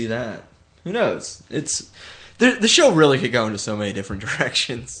we'll see that. Who knows? The show really could go into so many different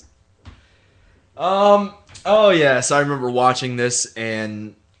directions. Oh yes, I remember watching this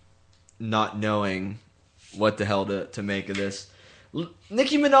and not knowing what the hell to make of this.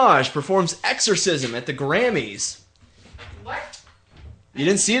 Nicki Minaj performs Exorcism at the Grammys. What? You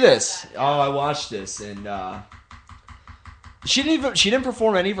didn't see this? Oh, I watched this, and she didn't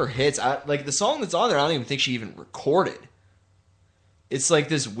perform any of her hits. The song that's on there, I don't even think she even recorded. It's like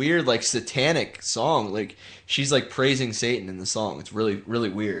this weird, satanic song. She's praising Satan in the song. It's really, really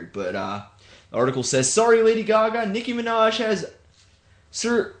weird. But the article says, "Sorry, Lady Gaga, Nicki Minaj has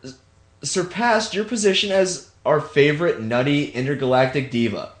surpassed your position as our favorite nutty intergalactic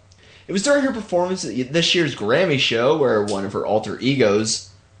diva. It was during her performance at this year's Grammy show where one of her alter egos,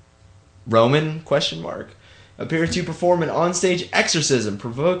 Roman, appeared to perform an onstage exorcism,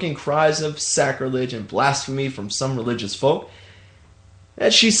 provoking cries of sacrilege and blasphemy from some religious folk,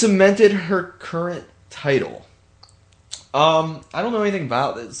 that she cemented her current title." I don't know anything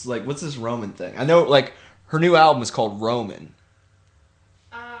about this. What's this Roman thing? I know, her new album is called Roman.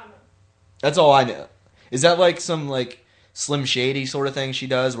 That's all I know. Is that some Slim Shady sort of thing she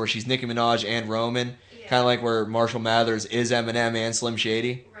does, where she's Nicki Minaj and Roman, yeah. kind of like where Marshall Mathers is Eminem and Slim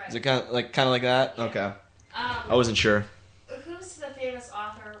Shady? Right. Is it kind of like that? Yeah. Okay, I wasn't sure. Who's the famous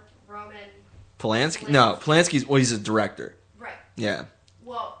author, Roman Polanski? No, Polanski's. Well, he's a director. Right. Yeah.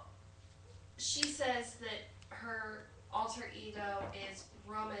 Well, she says that her alter ego is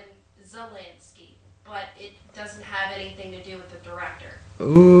Roman Zelensky, but it doesn't have anything to do with the director.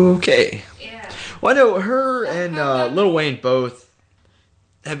 Okay. Yeah. Well, I know her and Lil Wayne both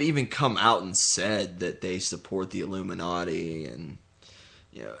have even come out and said that they support the Illuminati, and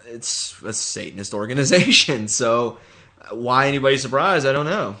it's a Satanist organization. So why anybody's surprised, I don't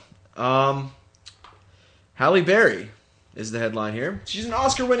know. Halle Berry is the headline here. She's an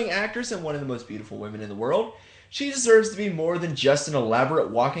Oscar-winning actress and one of the most beautiful women in the world. She deserves to be more than just an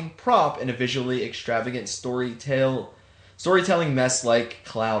elaborate walking prop in a visually extravagant storytelling mess like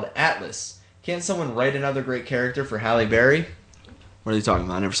Cloud Atlas. Can't someone write another great character for Halle Berry? What are they talking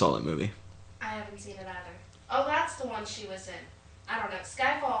about? I never saw that movie. I haven't seen it either. Oh, that's the one she was in. I don't know.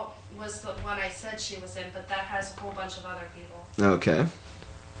 Skyfall was the one I said she was in, but that has a whole bunch of other people. Okay.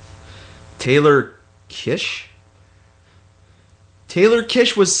 Taylor Kish? Taylor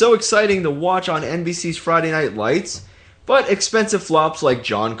Kish was so exciting to watch on NBC's Friday Night Lights, but expensive flops like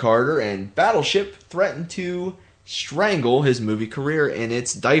John Carter and Battleship threatened to strangle his movie career in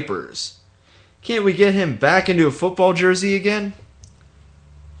its diapers. Can't we get him back into a football jersey again?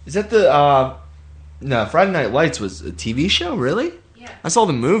 Is that the, no, Friday Night Lights was a TV show, really? Yeah. I saw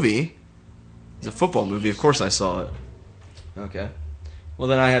the movie. It's a football movie, of course I saw it. Okay. Well,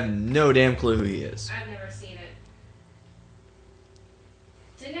 then I have no damn clue who he is. I've never seen it.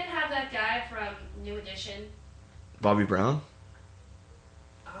 Didn't it have that guy from New Edition? Bobby Brown?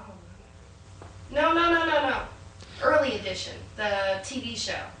 Oh. No. Early Edition, the TV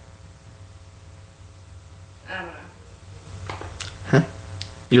show. I don't know. Huh?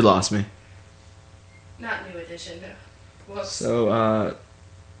 You lost me. Not New Edition, no. Whoops. So,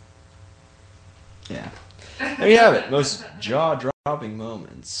 yeah. There you have it. Most jaw-dropping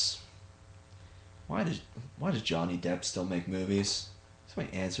moments. Why does Johnny Depp still make movies?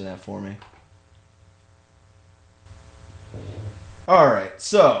 Somebody answer that for me. Alright,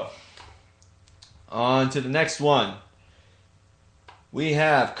 so on to the next one. we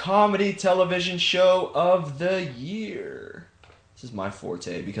have Comedy Television Show of the Year. This is my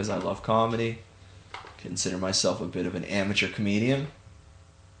forte because I love comedy. Consider myself a bit of an amateur comedian.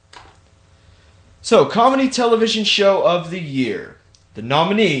 So, Comedy Television Show of the Year. The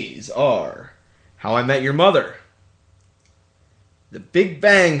nominees are How I Met Your Mother, The Big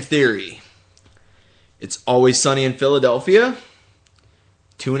Bang Theory, It's Always Sunny in Philadelphia,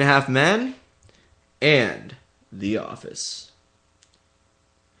 2.5 Men, and The Office.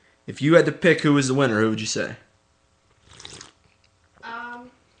 If you had to pick who was the winner, who would you say?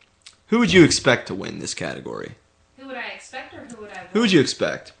 Who would you expect to win this category? Who would I expect, or who would I? Who would you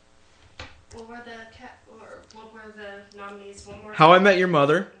expect? What were the nominees? One more. How I Met Your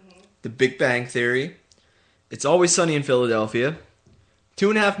Mother, The Big Bang Theory, It's Always Sunny in Philadelphia,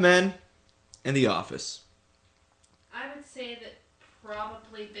 2.5 Men, and The Office. I would say that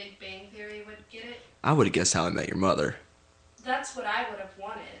probably Big Bang Theory would get it. I would have guessed How I Met Your Mother. That's what I would have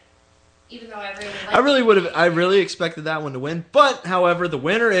wanted, even though I really. I really expected that one to win, but however, the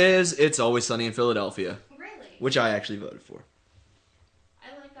winner is It's Always Sunny in Philadelphia, Really? which I actually voted for.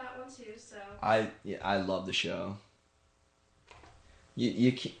 I like that one too. So. I love the show.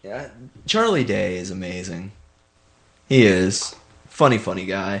 Charlie Day is amazing. He is funny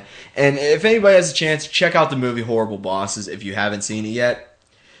guy. And if anybody has a chance, check out the movie Horrible Bosses if you haven't seen it yet.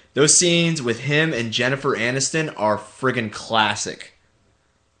 Those scenes with him and Jennifer Aniston are friggin' classic.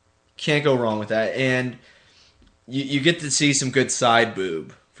 Can't go wrong with that. And you get to see some good side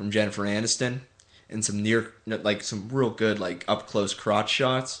boob from Jennifer Aniston and some real good up close crotch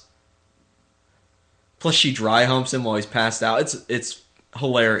shots. Plus she dry humps him while he's passed out. It's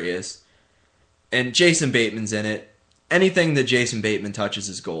hilarious. And Jason Bateman's in it. Anything that Jason Bateman touches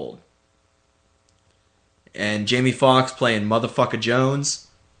is gold. And Jamie Foxx playing Motherfucker Jones.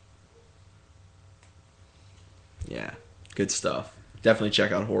 Yeah, good stuff. Definitely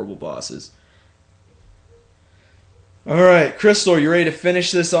check out Horrible Bosses. Alright, Crystal, you ready to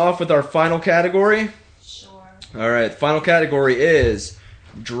finish this off with our final category? Sure. Alright, the final category is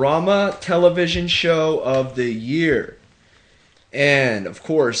Drama Television Show of the Year. And, of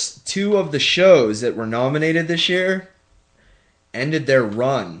course, 2 of the shows that were nominated this year ended their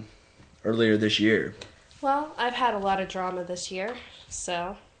run earlier this year. Well, I've had a lot of drama this year,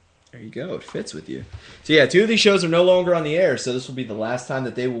 so. There you go. It fits with you. So, yeah, 2 of these shows are no longer on the air, so this will be the last time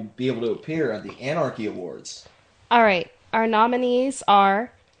that they will be able to appear at the Anarchy Awards. All right. Our nominees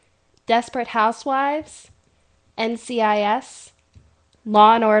are Desperate Housewives, NCIS,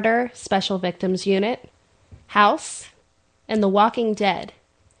 Law & Order Special Victims Unit, House, and The Walking Dead.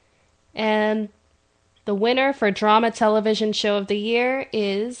 And the winner for Drama Television Show of the Year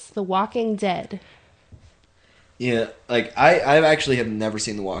is The Walking Dead. Yeah, I actually have never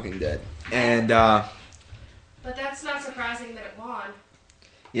seen The Walking Dead. And, But that's not surprising that it won.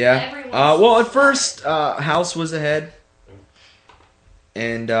 yeah. Well, at first, House was ahead.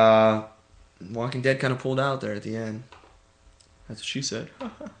 And, Walking Dead kind of pulled out there at the end. That's what she said.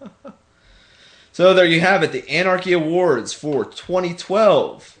 So there you have it, the Anarchy Awards for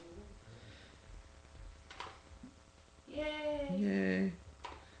 2012. Yay.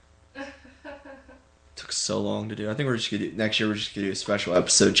 Took so long to do. I think next year we're just gonna do a special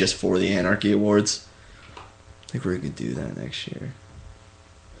episode just for the Anarchy Awards. I think we're gonna do that next year.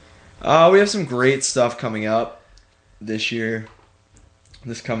 We have some great stuff coming up this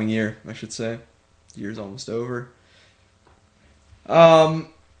coming year, I should say. The year's almost over.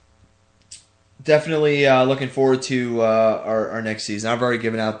 Definitely looking forward to our next season. I've already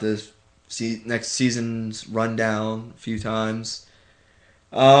given out the next season's rundown a few times.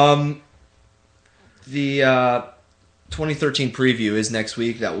 The 2013 preview is next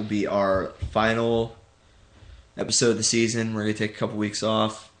week. That will be our final episode of the season. We're going to take a couple weeks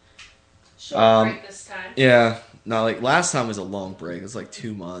off. Short break this time. Yeah. Not like last time was a long break. It was like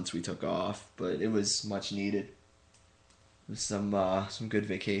 2 months we took off, but it was much needed. It was some good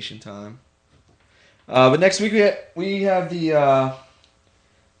vacation time. But next week we have the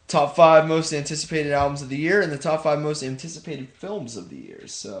top 5 most anticipated albums of the year and the top 5 most anticipated films of the year.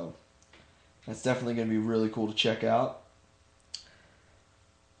 So that's definitely going to be really cool to check out.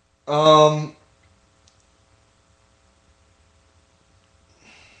 I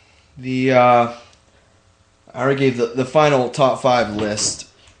already gave the final top 5 list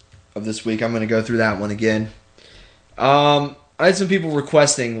of this week. I'm going to go through that one again. I had some people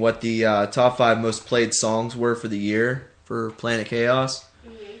requesting what the top 5 most played songs were for the year for Planet Chaos.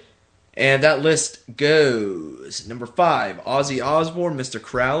 Mm-hmm. And that list goes: number 5, Ozzy Osbourne, Mr.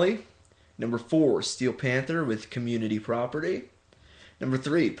 Crowley. Number 4, Steel Panther with Community Property. Number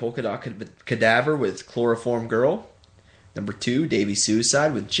 3, Polka Dot Cadaver with Chloroform Girl. Number 2, Davey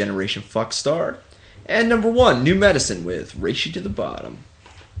Suicide with Generation Fuckstar. And number 1, New Medicine with Race You to the Bottom.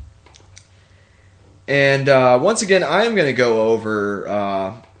 And once again, I am going to go over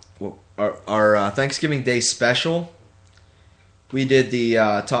our Thanksgiving Day special. We did the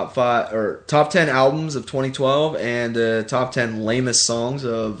top 10 albums of 2012 and the top 10 lamest songs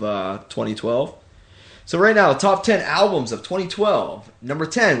of 2012. So right now, top 10 albums of 2012. Number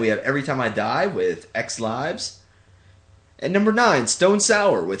 10, we have Every Time I Die with X Lives. And number 9, Stone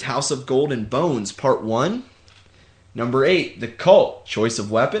Sour with House of Gold and Bones Part 1. Number 8, The Cult, Choice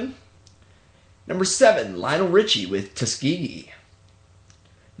of Weapon. Number 7, Lionel Richie with Tuskegee.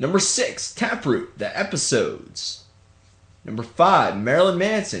 Number 6, Taproot, The Episodes. Number 5, Marilyn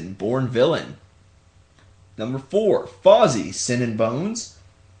Manson, Born Villain. Number 4, Fozzy, Sin and Bones.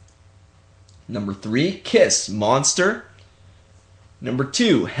 Number 3, Kiss, Monster. Number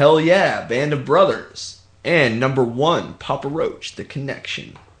 2, Hell Yeah, Band of Brothers. And number 1, Papa Roach, The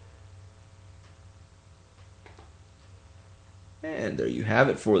Connection. And there you have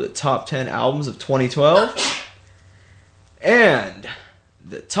it for the top 10 albums of 2012. And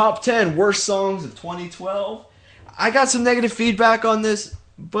the top 10 worst songs of 2012. I got some negative feedback on this,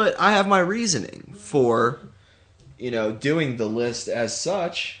 but I have my reasoning for, doing the list as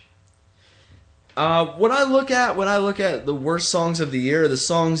such. When I look at the worst songs of the year, the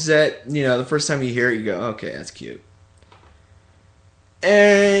songs that, the first time you hear it, you go, okay, that's cute.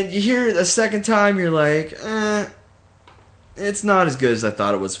 And you hear it a second time, you're like, it's not as good as I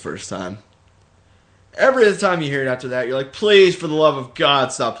thought it was the first time. Every other time you hear it after that, you're like, please, for the love of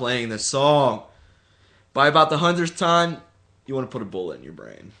God, stop playing this song. By about the 100th time, you want to put a bullet in your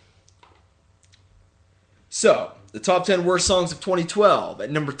brain. So, the top 10 worst songs of 2012.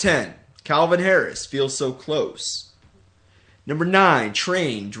 At number 10, Calvin Harris, Feel So Close. Number 9,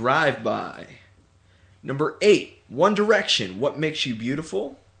 Train, Drive By. Number 8, One Direction, What Makes You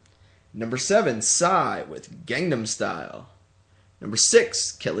Beautiful. Number 7, Psy with Gangnam Style. Number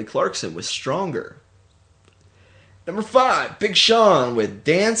 6, Kelly Clarkson with Stronger. Number 5, Big Sean with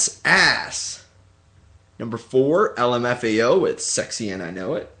Dance Ass. Number 4, LMFAO with Sexy and I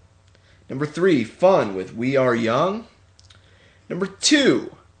Know It. Number 3, Fun with We Are Young. Number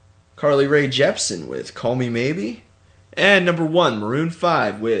 2, Carly Rae Jepsen with Call Me Maybe. And number 1, Maroon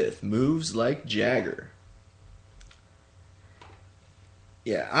 5 with Moves Like Jagger.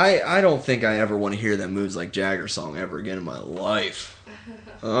 Yeah, I don't think I ever want to hear that Moves Like Jagger song ever again in my life.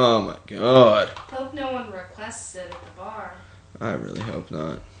 Oh my god. Hope no one requests it at the bar. I really hope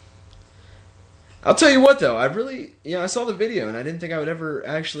not. I'll tell you what though, I saw the video and I didn't think I would ever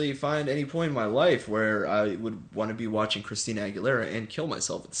actually find any point in my life where I would want to be watching Christina Aguilera and kill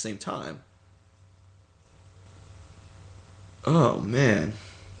myself at the same time. Oh man.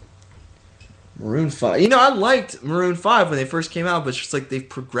 Maroon 5. I liked Maroon 5 when they first came out, but it's just like they've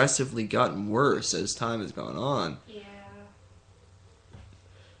progressively gotten worse as time has gone on. Yeah.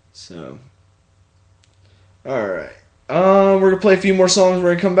 So. Alright. We're going to play a few more songs. We're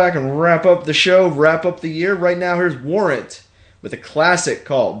going to come back and wrap up the show, wrap up the year. Right now, here's Warrant with a classic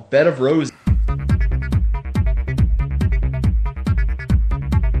called Bed of Roses.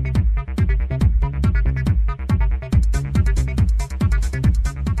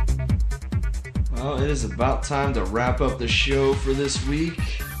 Well, it is about time to wrap up the show for this week.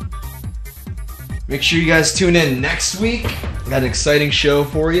 Make sure you guys tune in next week. I got an exciting show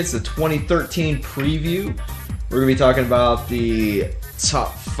for you. It's the 2013 preview. We're going to be talking about the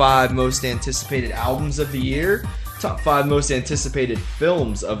top 5 most anticipated albums of the year, top 5 most anticipated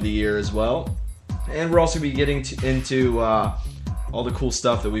films of the year as well. And we're also going to be getting into all the cool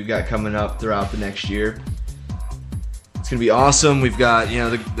stuff that we've got coming up throughout the next year. It's going to be awesome. We've got,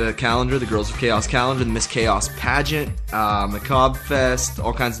 the calendar, the Girls of Chaos calendar, the Miss Chaos pageant, Macabre Fest,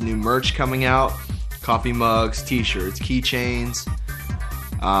 all kinds of new merch coming out, coffee mugs, t-shirts, keychains,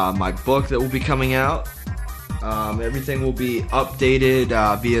 my book that will be coming out. Everything will be updated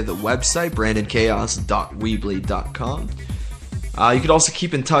via the website, brandonchaos.weebly.com. You could also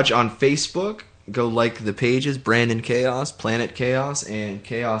keep in touch on Facebook. Go like the pages, Brandon Chaos, Planet Chaos, and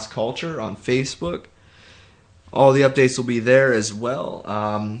Chaos Culture on Facebook. All the updates will be there as well.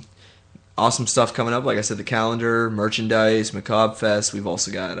 Awesome stuff coming up. Like I said, the calendar, merchandise, Macabre Fest. We've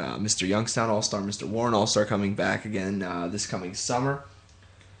also got Mr. Youngstown All-Star, Mr. Warren All-Star coming back again this coming summer.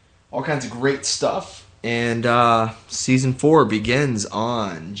 All kinds of great stuff. And Season 4 begins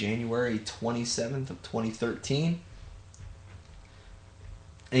on January 27th of 2013.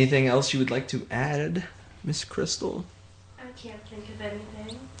 Anything else you would like to add, Miss Crystal? I can't think of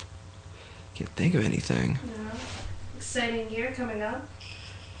anything. Can't think of anything. No. Exciting year coming up.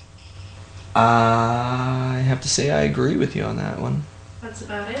 I have to say I agree with you on that one. That's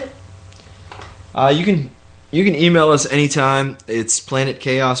about it. You can email us anytime. It's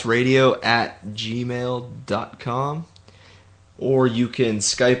planetchaosradio@gmail.com. Or you can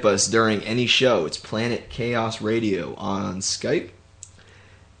Skype us during any show. It's Planet Chaos Radio on Skype.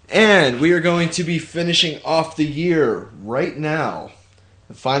 And we are going to be finishing off the year right now.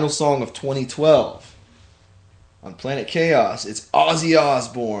 The final song of 2012. On Planet Chaos, it's Ozzy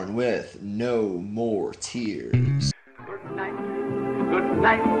Osbourne with No More Tears. Good night, good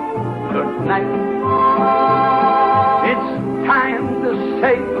night, good night. It's time to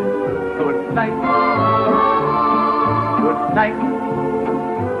say good night, good night.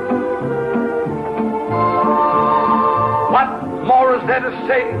 What more is there to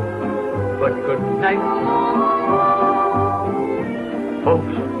say but good night?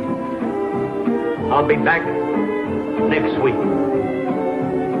 Folks, I'll be back next week.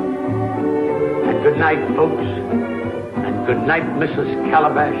 And good night, folks. And good night, Mrs.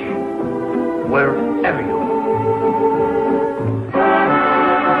 Calabash, wherever you are.